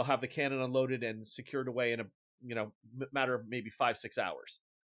 and they'll have the cannon unloaded and secured away in a matter of maybe 5-6 hours.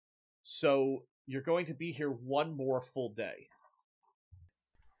 So you're going to be here one more full day.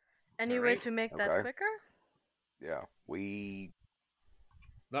 Any way to make that quicker? Yeah, we...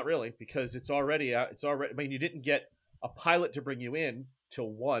 Not really, because it's already. I mean, you didn't get a pilot to bring you in till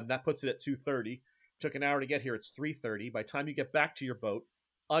 1. That puts it at 2:30. Took an hour to get here. It's 3:30. By the time you get back to your boat,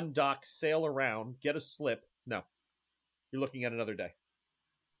 undock, sail around, get a slip. No, you're looking at another day.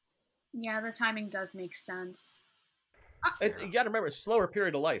 Yeah, the timing does make sense. You got to remember, it's a slower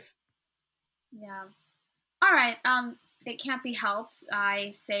period of life. Yeah. All right. It can't be helped.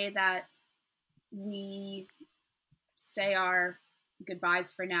 I say that we say our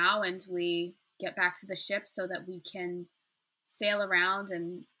goodbyes for now and we get back to the ship so that we can sail around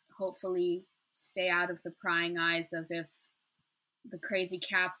and hopefully stay out of the prying eyes of if the crazy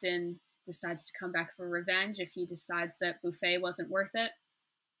captain decides to come back for revenge, if he decides that buffet wasn't worth it.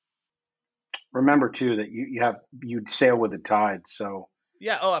 Remember too that you'd sail with the tide, so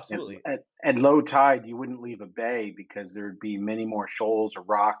yeah, oh, absolutely. At low tide, you wouldn't leave a bay because there'd be many more shoals or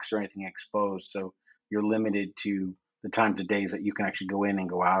rocks or anything exposed. So you're limited to the times of days that you can actually go in and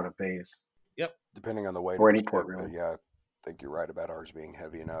go out of bays. Yep. Depending on the weight or of any the port, ship, really. yeah, I think you're right about ours being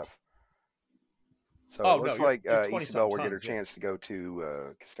heavy enough. So Oh, it looks no, like you're 20-some Isabel will get her tons, yeah. chance to go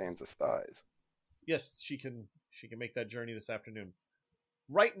to Costanza's thighs. Yes, she can make that journey this afternoon.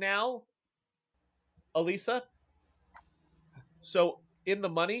 Right now, Elisa, so in the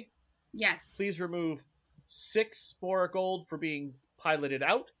money, Yes. please remove 6 more gold for being piloted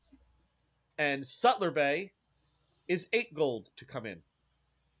out, and Sutler Bay is 8 gold to come in.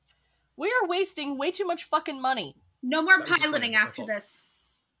 We are wasting way too much fucking money. No more That was the piloting plan, after my fault. this.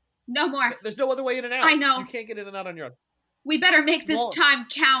 No more. There's no other way in and out. I know. You can't get in and out on your own. We better make this Well- time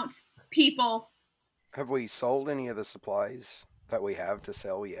count, people. Have we sold any of the supplies that we have to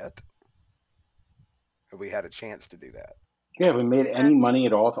sell yet? Have we had a chance to do that? Yeah, have we made any money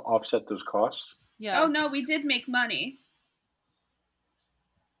at all to offset those costs? Yeah. Oh no, we did make money.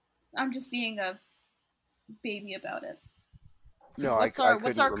 I'm just being a baby about it. No, What's I our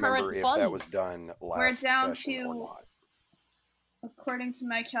couldn't current remember if funds? that was done last We're down session or to- not. According to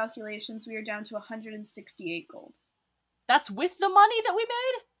my calculations, we are down to 168 gold. That's with the money that we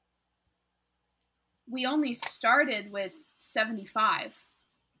made? We only started with 75.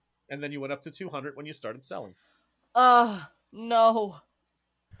 And then you went up to 200 when you started selling. No.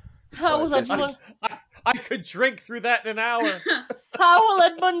 How will, But this Edmundo, is- I could drink through that in an hour. how will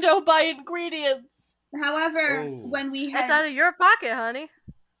Edmundo buy ingredients? However, Oh. when we That's had out of your pocket, honey.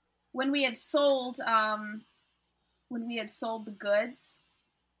 when we had sold the goods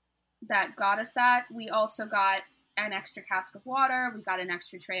that got us that, we also got an extra cask of water, we got an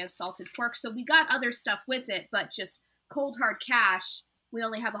extra tray of salted pork, so we got other stuff with it, but just cold hard cash, we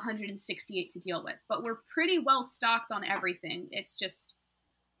only have 168 to deal with. But we're pretty well stocked on everything. It's just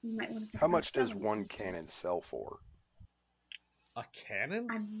we might want to How much does selling one some stuff. cannon sell for? A cannon?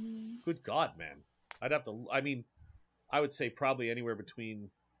 I mean, Good God, man. I would say probably anywhere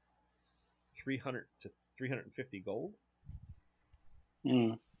between 300 to 350 gold.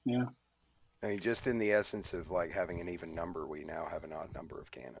 Yeah. I mean, just in the essence of like having an even number, we now have an odd number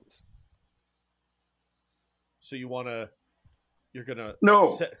of cannons. So you're gonna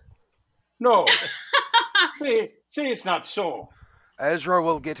No. set- No. say it's not so. Ezra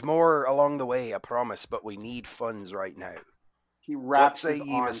will get more along the way, I promise, but we need funds right now. He wraps What say his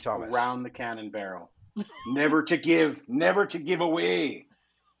ye, arms Miss Thomas? around the cannon barrel. Never to give away.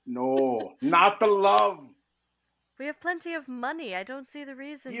 No, not the love. We have plenty of money. I don't see the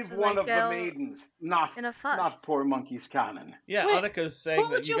reason Give to one of the go maidens, not in a fuss. not poor monkey's cannon. Yeah, Wait, Annika's saying who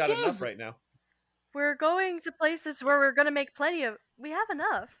that would you you got give? enough right now. We're going to places where we're gonna make plenty of. We have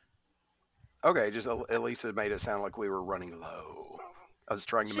enough. Okay, just Elisa made it sound like we were running low. I was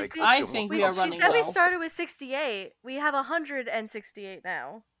trying to She's make being- her I feel think more we are She running said we low. started with 68. We have 168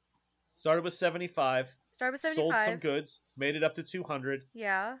 now. Started with 75. Started with Sold 75. some goods. Made it up to 200.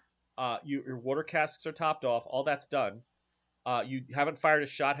 Yeah. Your water casks are topped off. All that's done. You haven't fired a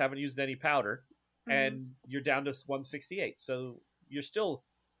shot. Haven't used any powder, and you're down to 168. So you're still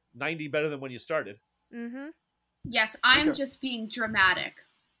 90 better than when you started. Mm-hmm. Yes, I'm Okay. just being dramatic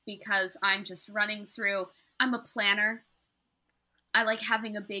because I'm just running through. I'm a planner. I like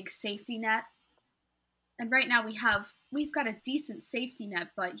having a big safety net. And right now we've got a decent safety net,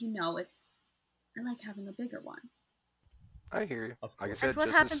 but I like having a bigger one. I hear you. Of Like I course. said, And what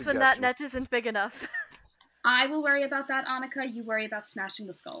just a happens when that suggestion. net isn't big enough? I will worry about that, Annika. You worry about smashing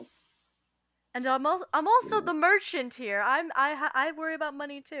the skulls. And I'm also the merchant here. I worry about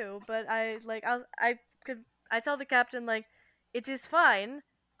money too, but I tell the captain like it is fine.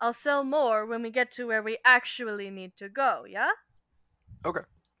 I'll sell more when we get to where we actually need to go. Yeah, Okay,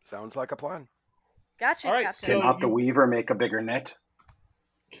 sounds like a plan. gotcha, All right, captain. so Cannot the you- weaver make a bigger net?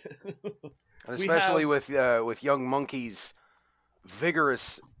 And We especially have- with young monkey's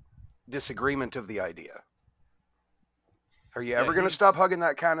vigorous disagreement of the idea. Are you Yeah, ever going to he's- stop hugging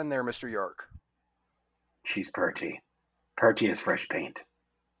that cannon there, Mr. York? She's purty. Purty as fresh paint.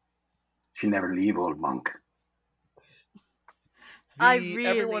 She never leave old monk. I really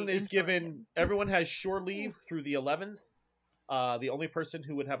everyone is enjoy given. him. Everyone has shore leave through the 11th. The only person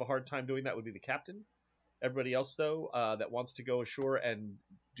who would have a hard time doing that would be the captain. Everybody else, though, that wants to go ashore and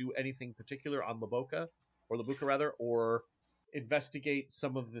do anything particular on Labuca or investigate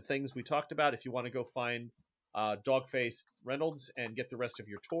some of the things we talked about. If you want to go find Dogface Reynolds and get the rest of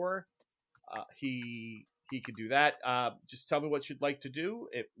your tour, he could do that. Just tell me what you'd like to do.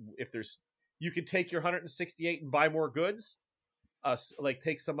 If there's, you can take your 168 and buy more goods.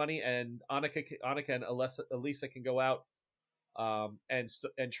 Take some money, and Annika and Elisa can go out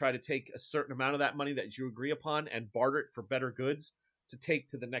and try to take a certain amount of that money that you agree upon and barter it for better goods to take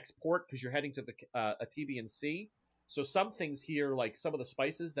to the next port, because you're heading to the Atabian Sea. So some things here, like some of the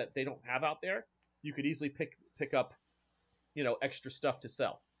spices that they don't have out there, you could easily pick up, extra stuff to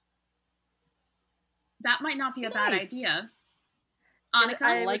sell. That might not be a bad Nice. idea. And Annika,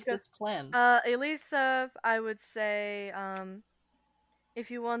 I I like would go- this plan. Elisa, I would say,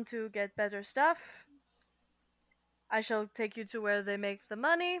 if you want to get better stuff, I shall take you to where they make the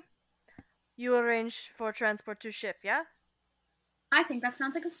money. You arrange for transport to ship, yeah? I think that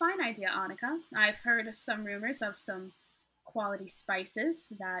sounds like a fine idea, Annika. I've heard of some rumors of some quality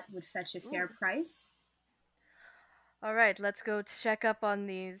spices that would fetch a fair price. Alright, let's go check up on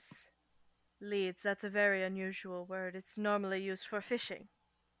these leads. That's a very unusual word. It's normally used for fishing.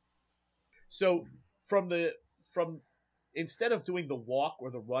 So from instead of doing the walk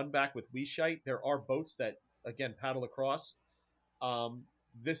or the run back with Weeshite, there are boats that again paddle across.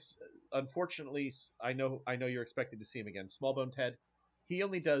 This unfortunately, I know you're expected to see him again. Smallbone Ted, he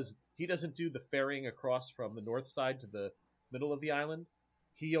doesn't do the ferrying across from the north side to the middle of the island.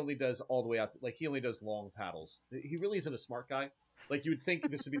 He only does all the way out. He only does long paddles. He really isn't a smart guy. You would think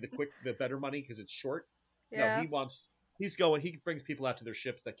this would be the better money because it's short. Yeah. No, he brings people out to their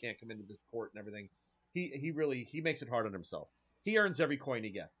ships that can't come into the port and everything. He makes it hard on himself. He earns every coin he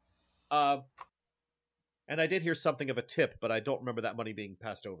gets. And I did hear something of a tip, but I don't remember that money being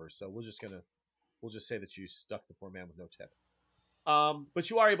passed over. So we'll just say that you stuck the poor man with no tip. But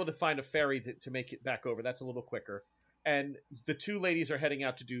you are able to find a ferry to make it back over. That's a little quicker. And the two ladies are heading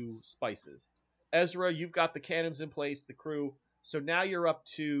out to do spices. Ezra, you've got the cannons in place, the crew. So now you're up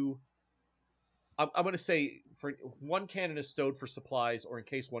to, I'm going to say, for one cannon is stowed for supplies or in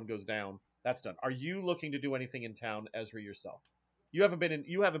case one goes down. That's done. Are you looking to do anything in town, Ezra, yourself? You haven't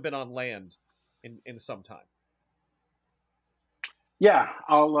been on land in some time. Yeah,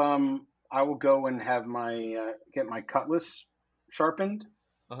 I will go and have get my cutlass sharpened,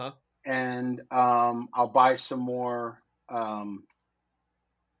 Uh-huh. and I'll buy some more. I'll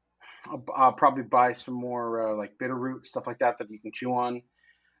probably buy some more like bitter root stuff like that you can chew on.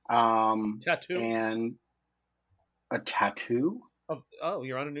 Tattoo? And a tattoo.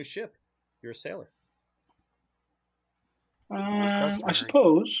 You're on a new ship. You're a sailor. I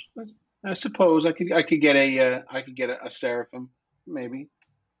suppose I could get a Seraphim, maybe.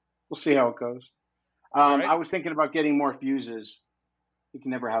 We'll see how it goes. right. I was thinking about getting more fuses. You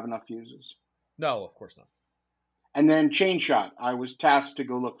can never have enough fuses. No, of course not. And then chain shot. I was tasked to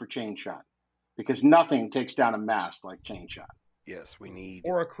go look for chain shot. because nothing takes down a mast like chain shot. Yes, we need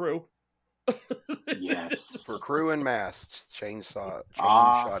Or a crew. Yes. for crew and masts. Chain shot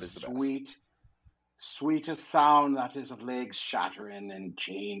is the best. Sweet, sweetest sound that is of legs shattering and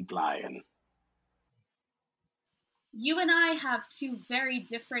chain flying. You and I have two very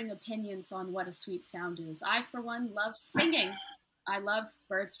differing opinions on what a sweet sound is. I, for one, love singing. I love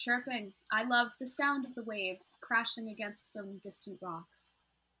birds chirping. I love the sound of the waves crashing against some distant rocks.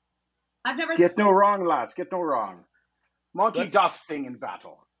 I've never... Get no wrong, lass. Get no wrong. Monkey Let's- does sing in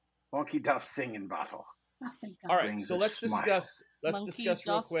battle. Monkey does sing in battle. Oh, thank God. All right, Brings so a let's smile. discuss. Let's Monkey discuss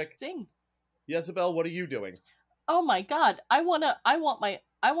real does quick. sing. Jezebel, what are you doing? Oh my god, I want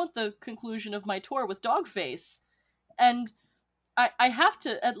the conclusion of my tour with Dogface. And I have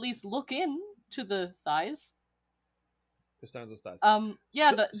to at least look in to the thighs. Costanza's thighs.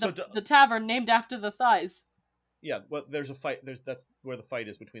 Yeah, So- the tavern named after the thighs. Yeah, well, there's a fight. That's where the fight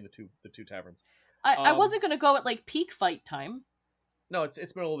is between the two taverns. I wasn't gonna go at like peak fight time. No, it's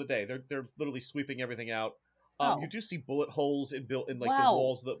middle of the day. They're literally sweeping everything out. Oh. You do see bullet holes in like the Wow.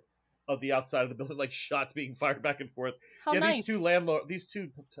 walls of the outside of the building, like shots being fired back and forth. How nice. These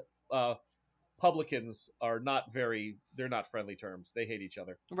two publicans are not very. They're not friendly terms. They hate each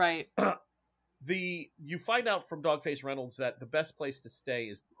other. Right. You find out from Dogface Reynolds that the best place to stay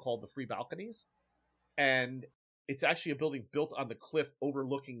is called the Free Balconies, and it's actually a building built on the cliff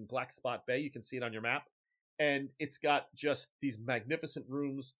overlooking Black Spot Bay. You can see it on your map, and it's got just these magnificent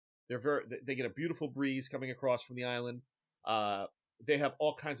rooms. They get a beautiful breeze coming across from the island. They have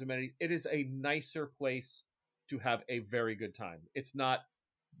all kinds of amenities. It is a nicer place to have a very good time. It's not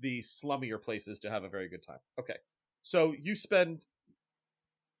the slummier places to have a very good time. Okay, so you spend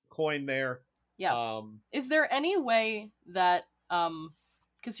coin there. Yeah. Is there any way that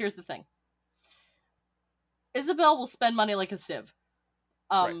because here's the thing. Isabel will spend money like a sieve.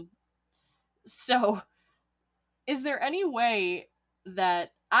 Right. So is there any way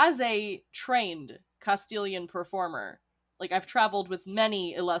that as a trained Castilian performer, like I've traveled with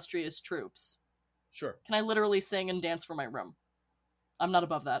many illustrious troops, Sure. can I literally sing and dance for my room? I'm not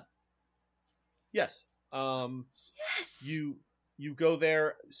above that. Yes. Yes. You go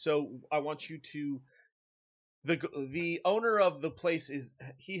there. So I want you to. The owner of the place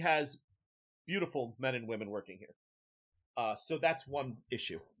he has beautiful men and women working here. So that's one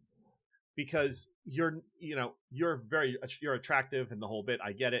issue, because you're attractive and the whole bit.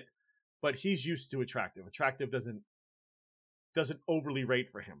 I get it, but he's used to attractive. Attractive doesn't overly rate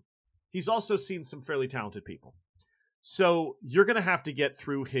for him. He's also seen some fairly talented people. So you're going to have to get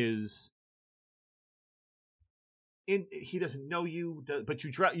through his. He doesn't know you, but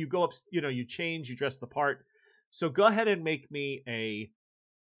you go up. You change. You dress the part. So go ahead and make me a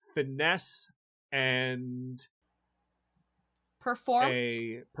finesse and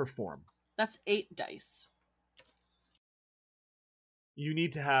perform. That's 8 dice. You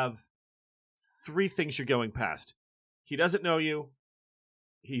need to have 3 things you're going past. He doesn't know you.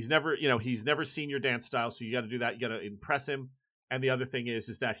 He's never seen your dance style, so you got to do that. You got to impress him. And the other thing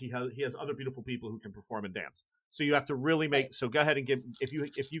is that he has other beautiful people who can perform and dance. So you have to really make. Right. So go ahead and give.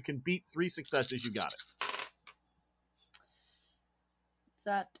 If you can beat 3 successes, you got it.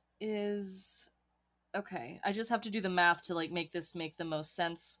 That is okay. I just have to do the math to like make this make the most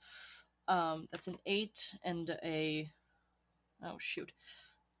sense. That's an 8 and a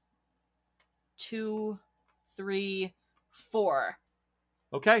 2, 3, 4.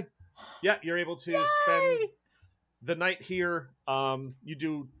 Okay. Yeah, you're able to spend the night here. You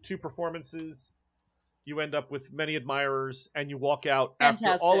do 2 performances. You end up with many admirers, and you walk out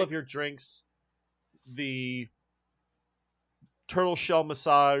after all of your drinks. The turtle shell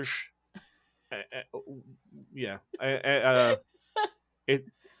massage. It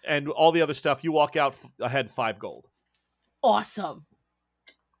and all the other stuff. You walk out ahead 5 gold. Awesome.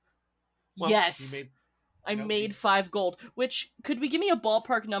 Well, yes. I made 5 gold. Which, could we give me a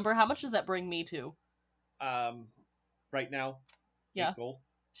ballpark number? How much does that bring me to? Right now, 8 gold.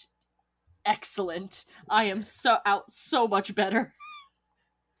 Excellent. I am so much better.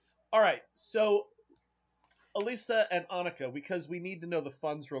 All right, so Elisa and Annika, because we need to know the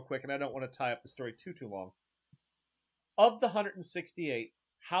funds real quick, and I don't want to tie up the story too long. Of the 168,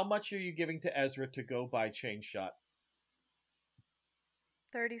 how much are you giving to Ezra to go buy Chain Shot?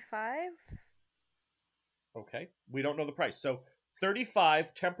 35. Okay, we don't know the price, so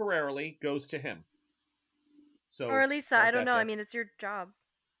 35 temporarily goes to him. So, or Elisa, I don't know. I mean, it's your job.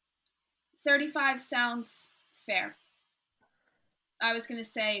 35 sounds fair. I was going to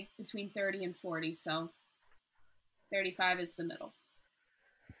say between 30 and 40, so 35 is the middle.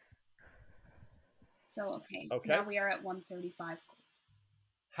 So, okay. Now we are at 135.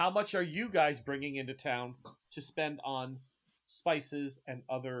 how much are you guys bringing into town to spend on spices and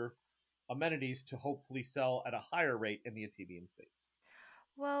other amenities to hopefully sell at a higher rate in the ATB&C?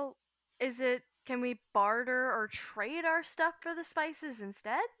 Well, can we barter or trade our stuff for the spices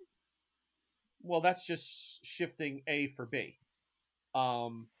instead? Well, that's just shifting A for B.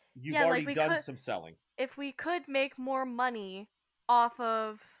 You've Yeah, already done some selling. If we could make more money off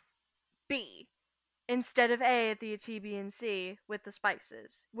of B instead of A at the TB&C with the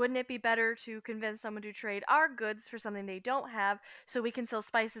spices, wouldn't it be better to convince someone to trade our goods for something they don't have so we can sell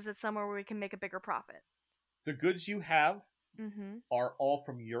spices at somewhere where we can make a bigger profit? The goods you have Mm-hmm. are all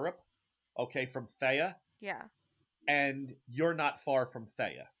from Europe, okay, from Thea, Yeah. and you're not far from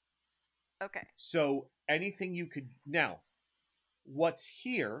Thea. Okay. So anything you could now, what's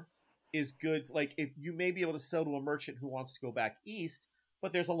here is goods like if you may be able to sell to a merchant who wants to go back east,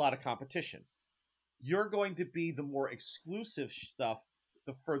 but there's a lot of competition. You're going to be the more exclusive stuff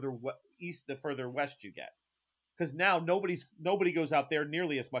the further east, the further west you get, because now nobody goes out there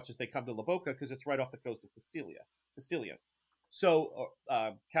nearly as much as they come to La Boca because it's right off the coast of Castilla. So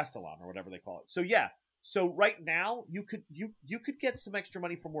Castellan or whatever they call it. So yeah. So right now you could get some extra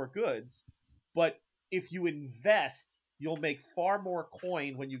money for more goods, but if you invest, you'll make far more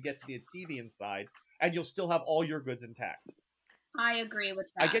coin when you get to the Ativian side, and you'll still have all your goods intact. I agree with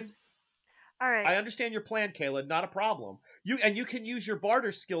that. All right. I understand your plan, Kayla. Not a problem. You can use your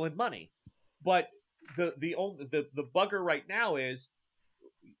barter skill and money, but the bugger right now is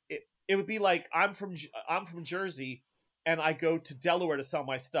it would be like I'm from Jersey and I go to Delaware to sell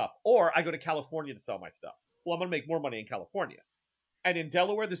my stuff, or I go to California to sell my stuff. Well, I'm going to make more money in California. And in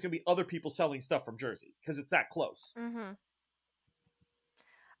Delaware, there's going to be other people selling stuff from Jersey because it's that close. Mm-hmm.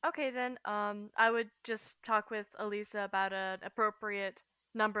 Okay, then, I would just talk with Elisa about an appropriate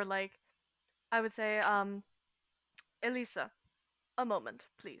number, like, I would say, Elisa, a moment,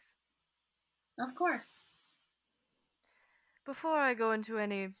 please. Of course. Before I go into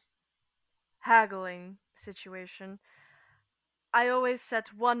any haggling situation, I always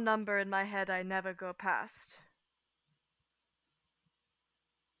set one number in my head I never go past.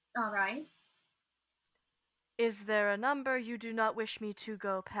 All right. Is there a number you do not wish me to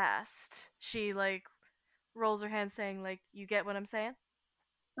go past? She, rolls her hand saying, you get what I'm saying?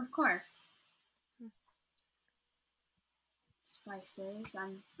 Of course. Spices.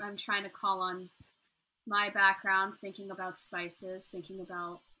 I'm trying to call on my background, thinking about spices, thinking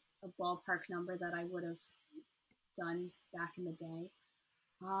about a ballpark number that I would have done back in the day.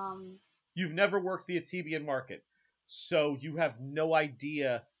 You've never worked the Atibian market, so you have no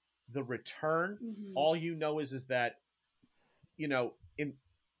idea the return. Mm-hmm. All you know is that,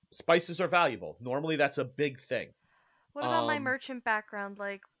 spices are valuable. Normally that's a big thing. What about my merchant background?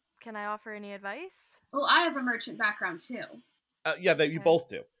 Can I offer any advice? Well, I have a merchant background too. Yeah, that you both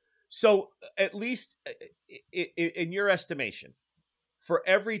do. So at least in your estimation, for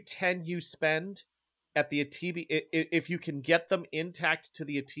every 10 you spend at the Atibi, if you can get them intact to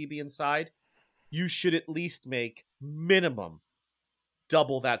the Atibian side, you should at least make minimum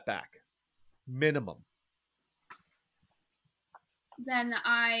double that back. Minimum. Then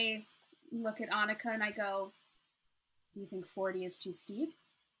I look at Annika and I go, do you think 40 is too steep?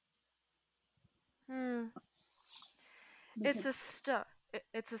 It's a start.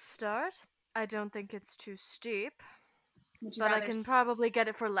 It's a start. I don't think it's too steep. But I can probably get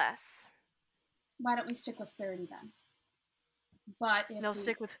it for less. Why don't we stick with 30 then? But if no,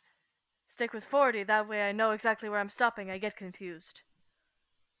 stick with 40. That way I know exactly where I'm stopping. I get confused.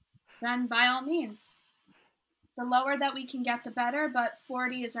 Then by all means. The lower that we can get, the better, but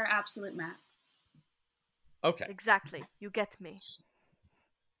 40 is our absolute max. Okay. Exactly. You get me.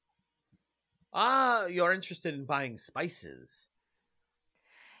 You're interested in buying spices.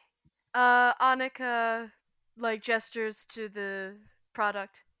 Annika, gestures to the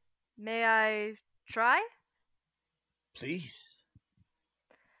product. May I try? Please.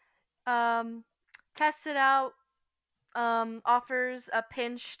 Test it out. Offers a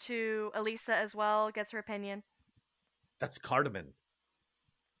pinch to Elisa as well, gets her opinion. That's cardamom.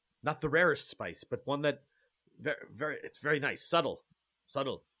 Not the rarest spice, but one that it's very nice, subtle.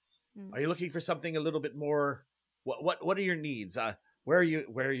 Are you looking for something a little bit more? What are your needs? Where are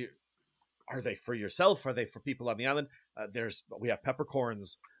you? Are they for yourself? Are they for people on the island? We have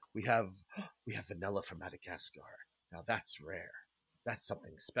peppercorns. We have vanilla from Madagascar. Now that's rare. That's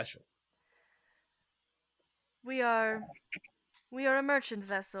something special. We are a merchant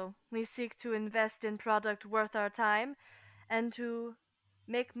vessel. We seek to invest in product worth our time and to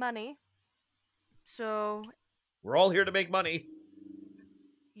make money. So we're all here to make money.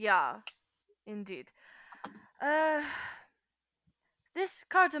 Yeah, indeed. This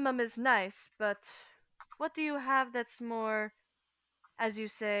cardamom is nice, but what do you have that's more, as you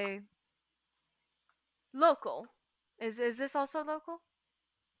say, local? Is this also local?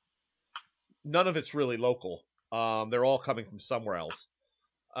 None of it's really local. They're all coming from somewhere else.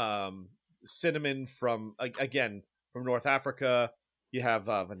 Cinnamon from again from North Africa. You have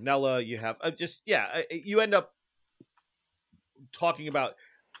vanilla. You have you end up talking about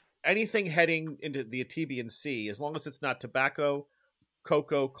anything heading into the Atibian Sea, as long as it's not tobacco,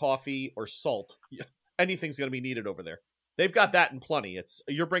 cocoa, coffee, or salt. Anything's going to be needed over there. They've got that in plenty.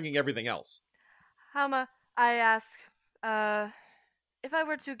 You're bringing everything else. Hama, I ask, if I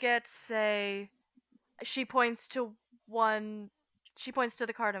were to get, say, she points to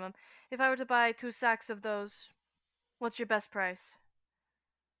the cardamom. If I were to buy 2 sacks of those, what's your best price?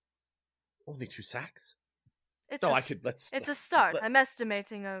 Only 2 sacks? It's No, a, I could. It's a start. I'm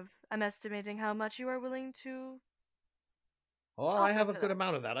estimating how much you are willing to. Oh, I have a for good that.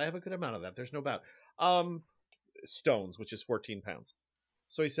 amount of that. There's no doubt. Stones, which is 14 pounds.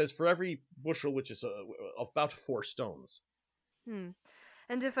 So he says for every bushel, which is about 4 stones. And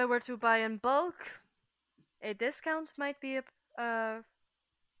if I were to buy in bulk, a discount might be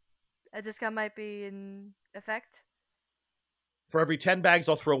in effect. For every 10 bags,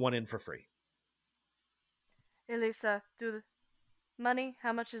 I'll throw one in for free. Elisa, money,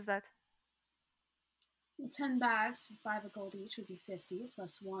 how much is that? 10 bags for 5 of gold each would be 50,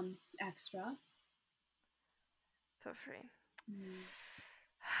 plus 1 extra. For free.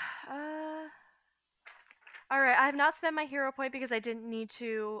 Alright, I have not spent my hero point because I didn't need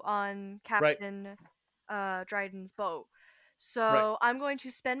to on Captain Dryden's boat. So I'm going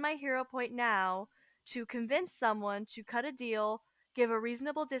to spend my hero point now to convince someone to cut a deal, give a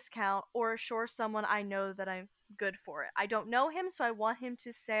reasonable discount, or assure someone I know that I'm good for it. I don't know him, so I want him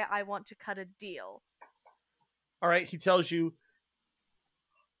to say I want to cut a deal. Alright, he tells you,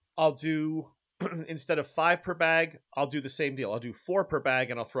 I'll do, instead of 5 per bag, I'll do the same deal. I'll do 4 per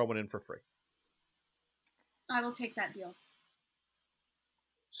bag, and I'll throw one in for free. I will take that deal.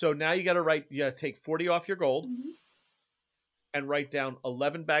 So now you gotta take 40 off your gold, Mm-hmm. and write down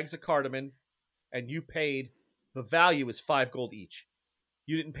 11 bags of cardamom, and you paid, the value is 5 gold each.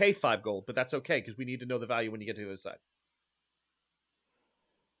 You didn't pay 5 gold, but that's okay, because we need to know the value when you get to the other side.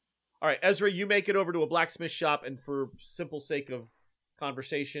 All right, Ezra, you make it over to a blacksmith shop, and for simple sake of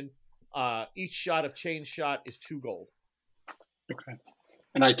conversation, each shot of chain shot is 2 gold. Okay.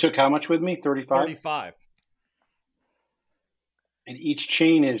 And I took how much with me? 35? 35. And each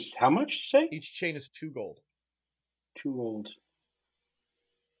chain is how much, say? Each chain is 2 gold. 2 gold.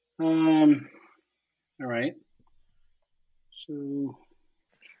 All right. So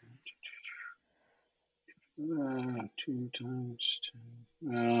 2 times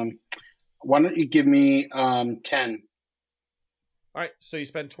 10. Why don't you give me 10? All right, so you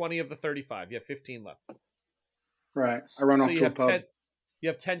spend 20 of the 35. You have 15 left. Right. I run off to a pub. You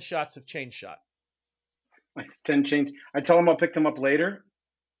have 10 shots of chain shot. 10 chains. I tell him I'll pick them up later.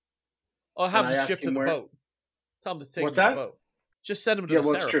 I'll have them shipped to the boat. Tell them to take them to the boat. Just send them to the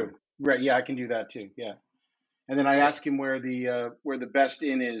Seraphim. It's true. Right, yeah, I can do that too, yeah. And then I ask him where the best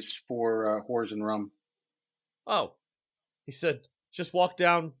inn is for whores and rum. Oh. He said, just walk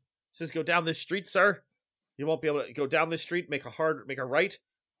down. He says, go down this street, sir. You won't be able to go down this street, make a right,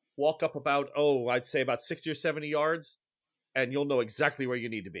 walk up about, I'd say about 60 or 70 yards, and you'll know exactly where you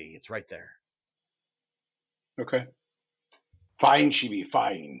need to be. It's right there. Okay. Fine, Chibi,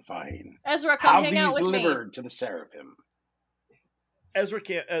 fine. Ezra, come hang out with me. Have these delivered to the Seraphim.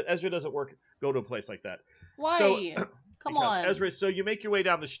 Ezra doesn't go to a place like that. Why? So, come on. Ezra, so you make your way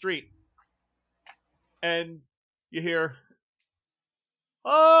down the street, and you hear,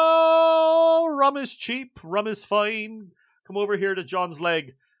 oh, rum is cheap, rum is fine. Come over here to John's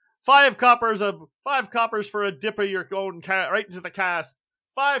leg. 5 coppers for a dip of your own right into the cask.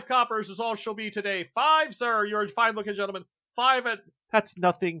 5 coppers is all she'll be today. 5, sir. You're a fine-looking gentleman. 5 that's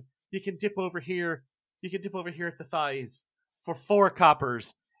nothing. You can dip over here. You can dip over here at the thighs for 4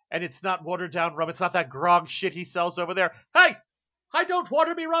 coppers. And it's not watered down rum. It's not that grog shit he sells over there. Hey! I don't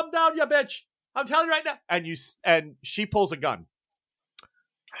water me rum down, you bitch! I'm telling you right now. And she pulls a gun.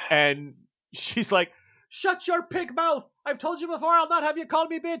 And she's like, shut your pig mouth! I've told you before, I'll not have you call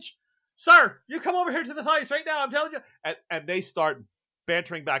me bitch! Sir, you come over here to the thighs right now, I'm telling you! And they start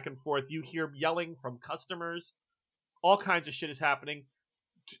bantering back and forth. You hear yelling from customers. All kinds of shit is happening.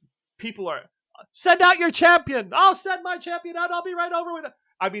 People are, send out your champion! I'll send my champion out, I'll be right over with it!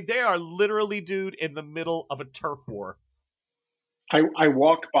 I mean, they are literally, dude, in the middle of a turf war. I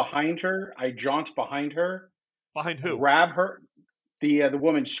walk behind her. I jaunt behind her. Behind who? Grab her. The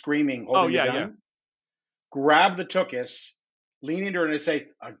woman screaming, holding the gun. Yeah. Grab the tuchus lean into her and I say,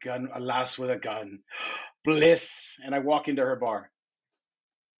 a gun, a lass with a gun. Bliss. And I walk into her bar.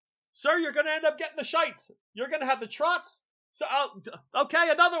 Sir, you're going to end up getting the shites. You're going to have the trots. So, okay,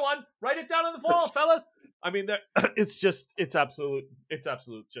 another one. Write it down on the wall, fellas. I mean, it's absolute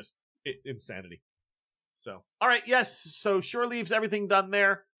just insanity. So, all right, yes. So, Shore Leave's everything done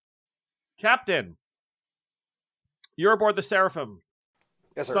there. Captain, you're aboard the Seraphim.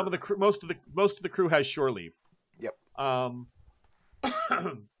 Yes, sir. Some of the crew, most of the crew has shore leave. Yep.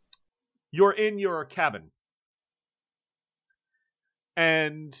 You're in your cabin,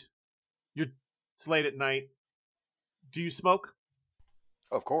 and it's late at night. Do you smoke?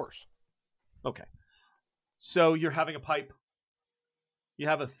 Of course. Okay. So you're having a pipe. You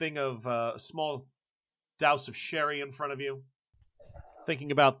have a thing of a small douse of sherry in front of you.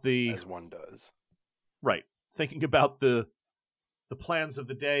 Thinking about As one does. Right. Thinking about the plans of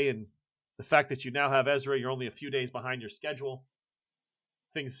the day and the fact that you now have Ezra. You're only a few days behind your schedule.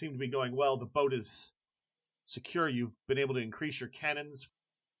 Things seem to be going well. The boat is secure. You've been able to increase your cannons.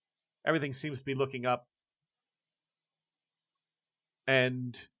 Everything seems to be looking up.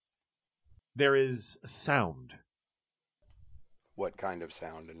 And there is a sound. What kind of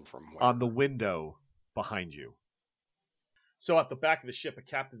sound and from where? On the window behind you. So at the back of the ship, a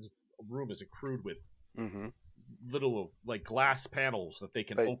captain's room is accrued with little like glass panels that they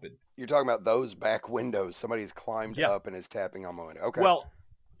can open. You're talking about those back windows. Somebody's climbed up and is tapping on my window. Okay. Well,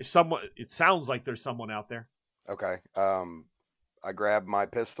 it sounds like there's someone out there. Okay. I grab my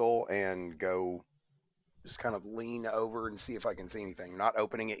pistol and go just kind of lean over and see if I can see anything. Not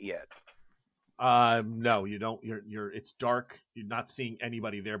opening it yet. No, you don't. It's dark. You're not seeing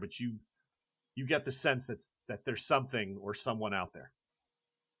anybody there, but you get the sense that there's something or someone out there.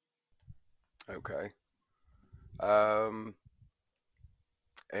 Okay. And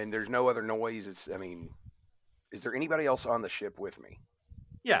there's no other noise. Is there anybody else on the ship with me?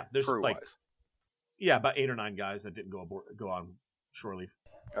 Yeah, there's crew-wise. About 8 or 9 guys that didn't go on shore leave.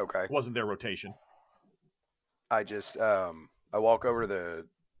 Okay. It wasn't their rotation. I just I walk over to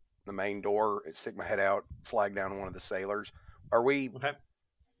the main door and stick my head out, flag down one of the sailors. Are we? Okay.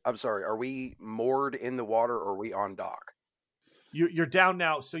 I'm sorry. Are we moored in the water or are we on dock? You're down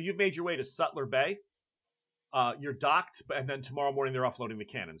now. So you've made your way to Sutler Bay. You're docked, and then tomorrow morning they're offloading the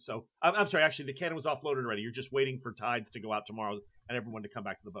cannon. So I'm sorry. Actually, the cannon was offloaded already. You're just waiting for tides to go out tomorrow and everyone to come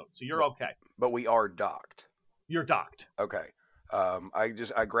back to the boat. So you're okay. But we are docked. You're docked. Okay.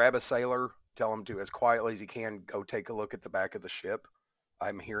 I grab a sailor, tell him to, as quietly as he can, go take a look at the back of the ship.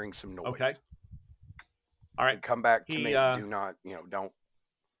 I'm hearing some noise. Okay. All right. Come back to me. Do not, don't.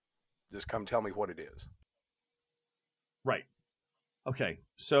 Just come tell me what it is. Right. Okay.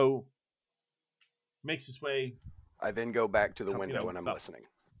 So makes his way. I then go back to the window and I'm listening.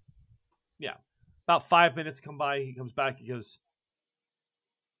 Yeah. About 5 minutes come by. He comes back. He goes,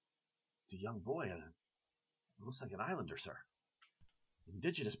 "It's a young boy. And it looks like an islander, sir.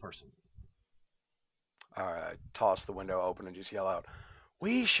 Indigenous person." I toss the window open and just yell out,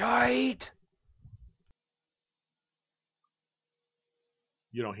 "We shite!"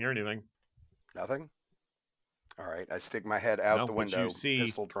 You don't hear anything. Nothing? All right. I stick my head out the window,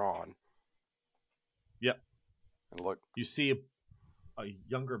 pistol drawn. Yep. And look. You see a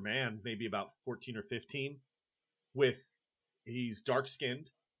younger man, maybe about 14 or 15, he's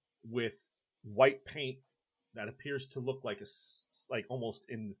dark-skinned, with white paint that appears to look like almost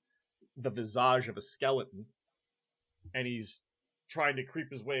in the visage of a skeleton, and he's trying to creep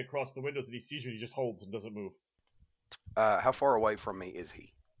his way across the windows, and he sees you and he just holds and doesn't move. How far away from me is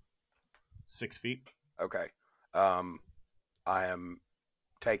he? 6 feet. Okay. I am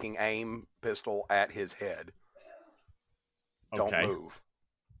taking aim, pistol at his head. Don't move.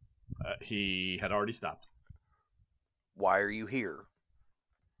 He had already stopped. Why are you here?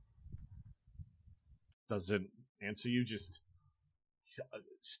 Doesn't answer you, just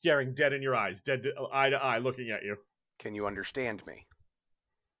staring dead in your eyes, eye to eye, looking at you. Can you understand me?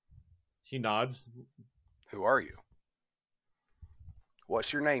 He nods. Who are you?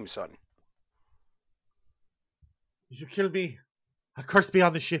 What's your name, son? You killed me. A curse be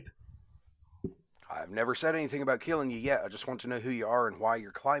on the ship. I've never said anything about killing you yet. I just want to know who you are and why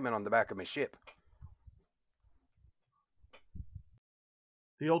you're climbing on the back of my ship.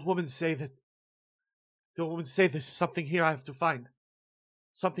 The old woman say there's something here I have to find.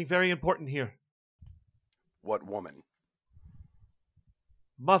 Something very important here. What woman?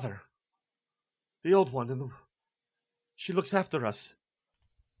 Mother. The old one. She looks after us.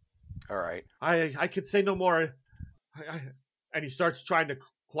 All right. I could say no more. And he starts trying to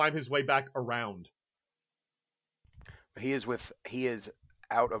climb his way back around. He is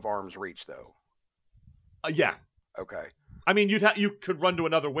out of arm's reach, though. Yeah. Okay. I mean, you could run to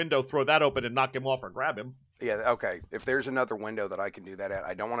another window, throw that open, and knock him off or grab him. Yeah, okay. If there's another window that I can do that at,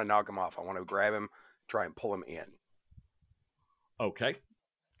 I don't want to knock him off. I want to grab him, try and pull him in. Okay.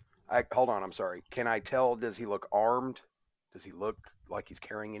 Hold on, I'm sorry. Can I tell, does he look armed? Does he look like he's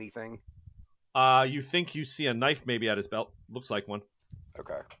carrying anything? You think you see a knife maybe at his belt. Looks like one.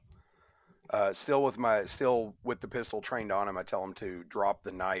 Okay. Still with the pistol trained on him, I tell him to drop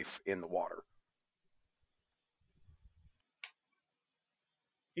the knife in the water.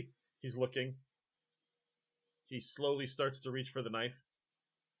 He's looking. He slowly starts to reach for the knife.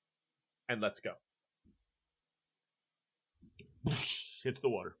 And let's go. Hits the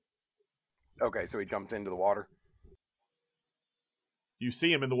water. Okay, so he jumps into the water. You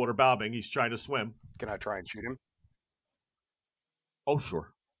see him in the water bobbing. He's trying to swim. Can I try and shoot him? Oh,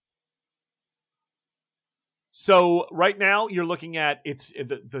 sure. So right now you're looking at it's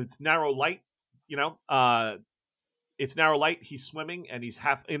narrow light. You know, it's narrow light. He's swimming and he's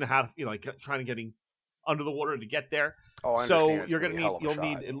half, you know, like trying to getting under the water to get there. Oh, I so understand. you'll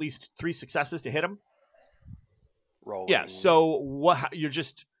need at least 3 successes to hit him. Rolling. Yeah. So you're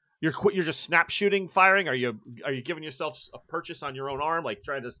just snap shooting, firing. Are you giving yourself a purchase on your own arm, like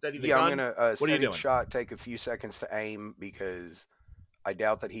trying to steady the gun? I'm gonna what are you doing? Shot. Take a few seconds to aim because I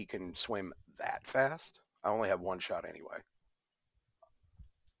doubt that he can swim that fast. I only have 1 shot anyway.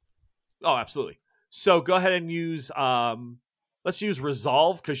 Oh, absolutely. So go ahead and use let's use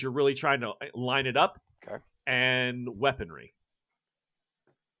resolve because you're really trying to line it up. Okay. And weaponry.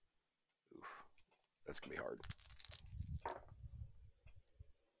 Oof. That's gonna be hard.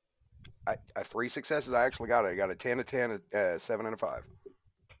 I 3 successes. I actually got it. I got a 10, a 10, a 7, and a 5.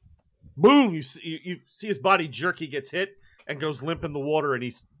 Boom! You see his body jerk. He gets hit and goes limp in the water, and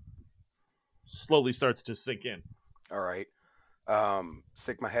he slowly starts to sink in. All right.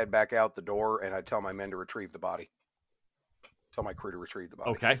 Stick my head back out the door, and I tell my men to retrieve the body. Tell my crew to retrieve the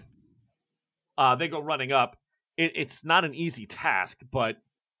body. Okay. They go running up. It's not an easy task, but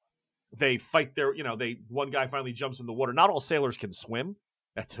they fight their. You know, one guy finally jumps in the water. Not all sailors can swim.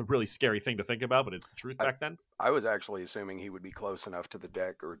 That's a really scary thing to think about, but it's the truth back then. I was actually assuming he would be close enough to the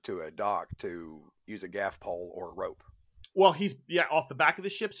deck or to a dock to use a gaff pole or a rope. Well, he's off the back of the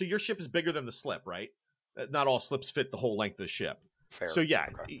ship, so your ship is bigger than the slip, right? Not all slips fit the whole length of the ship. Fair. So yeah,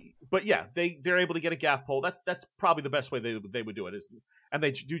 okay. But yeah, they're able to get a gaff pole. That's probably the best way they would do it. And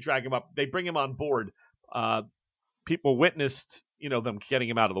they do drag him up. They bring him on board. People witnessed, them getting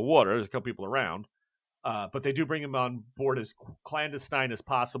him out of the water. There's a couple people around. But they do bring him on board as clandestine as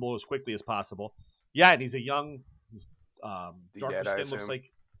possible, as quickly as possible. Yeah, and he's a young, darker skin. Looks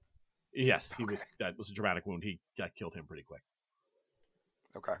like. Yes, he was. That was a dramatic wound. He got killed him pretty quick.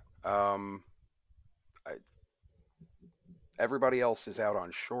 Okay. Everybody else is out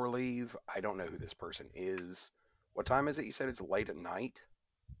on shore leave. I don't know who this person is. What time is it? You said it's late at night?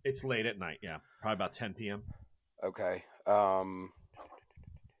 It's late at night, yeah. Probably about 10 p.m. Okay.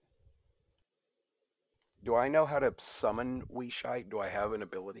 Do I know how to summon Weeshite? Do I have an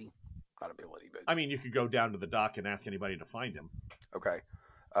ability? Not ability, but... I mean, you could go down to the dock and ask anybody to find him. Okay.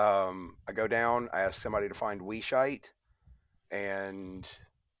 I go down, I ask somebody to find Weeshite, and...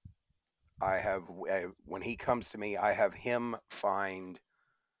 when he comes to me, I have him find,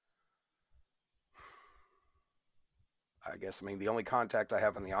 the only contact I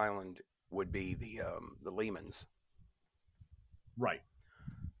have on the island would be the Lehmans. Right.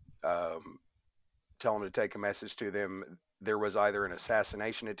 Tell him to take a message to them. There was either an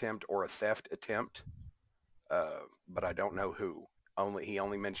assassination attempt or a theft attempt, but I don't know who. He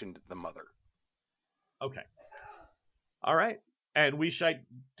only mentioned the mother. Okay. All right. And Weeshite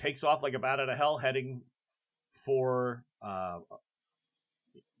takes off like a bat out of hell, heading for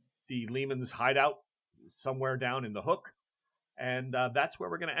the Lehman's hideout somewhere down in the Hook. And that's where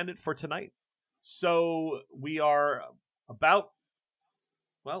we're going to end it for tonight. So we are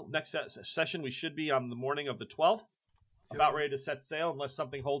next session we should be on the morning of the 12th. About ready to set sail, unless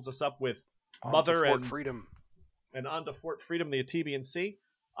something holds us up with Mother and Freedom. And on to Fort Freedom, the Atebian Sea.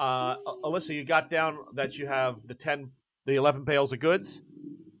 Alyssa, you got down that you have the 11 bales of goods,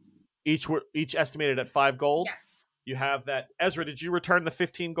 each estimated at 5 gold. Yes. You have that. Ezra, did you return the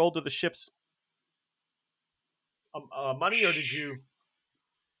 15 gold to the ship's money, or did you?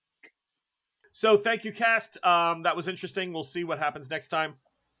 So thank you, cast. That was interesting. We'll see what happens next time.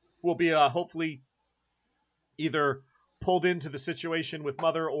 We'll be hopefully either pulled into the situation with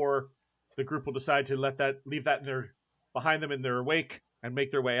Mother, or the group will decide to leave that behind them in their wake and make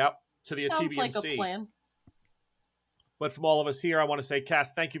their way out to the Atebian Sea. Sounds like a plan. But from all of us here, I want to say,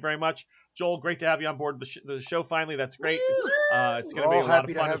 Cass, thank you very much. Joel, great to have you on board the show finally. That's great. It's going to be a lot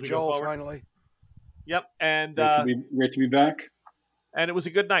of fun as we go forward. Finally. Yep, and Great to be back. and it was a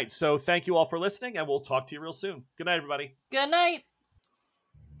good night. So thank you all for listening, and we'll talk to you real soon. Good night, everybody. Good night.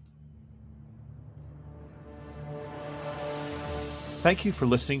 Thank you for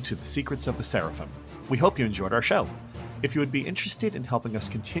listening to The Secrets of the Seraphim. We hope you enjoyed our show. If you would be interested in helping us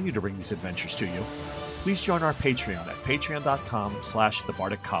continue to bring these adventures to you, please join our Patreon at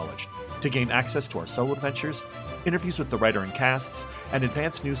patreon.com/thebardic college to gain access to our solo adventures, interviews with the writer and casts, and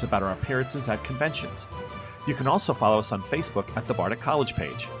advance news about our appearances at conventions. You can also follow us on Facebook at the Bardic College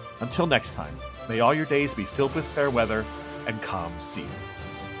page. Until next time, may all your days be filled with fair weather and calm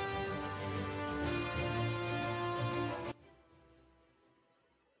seas.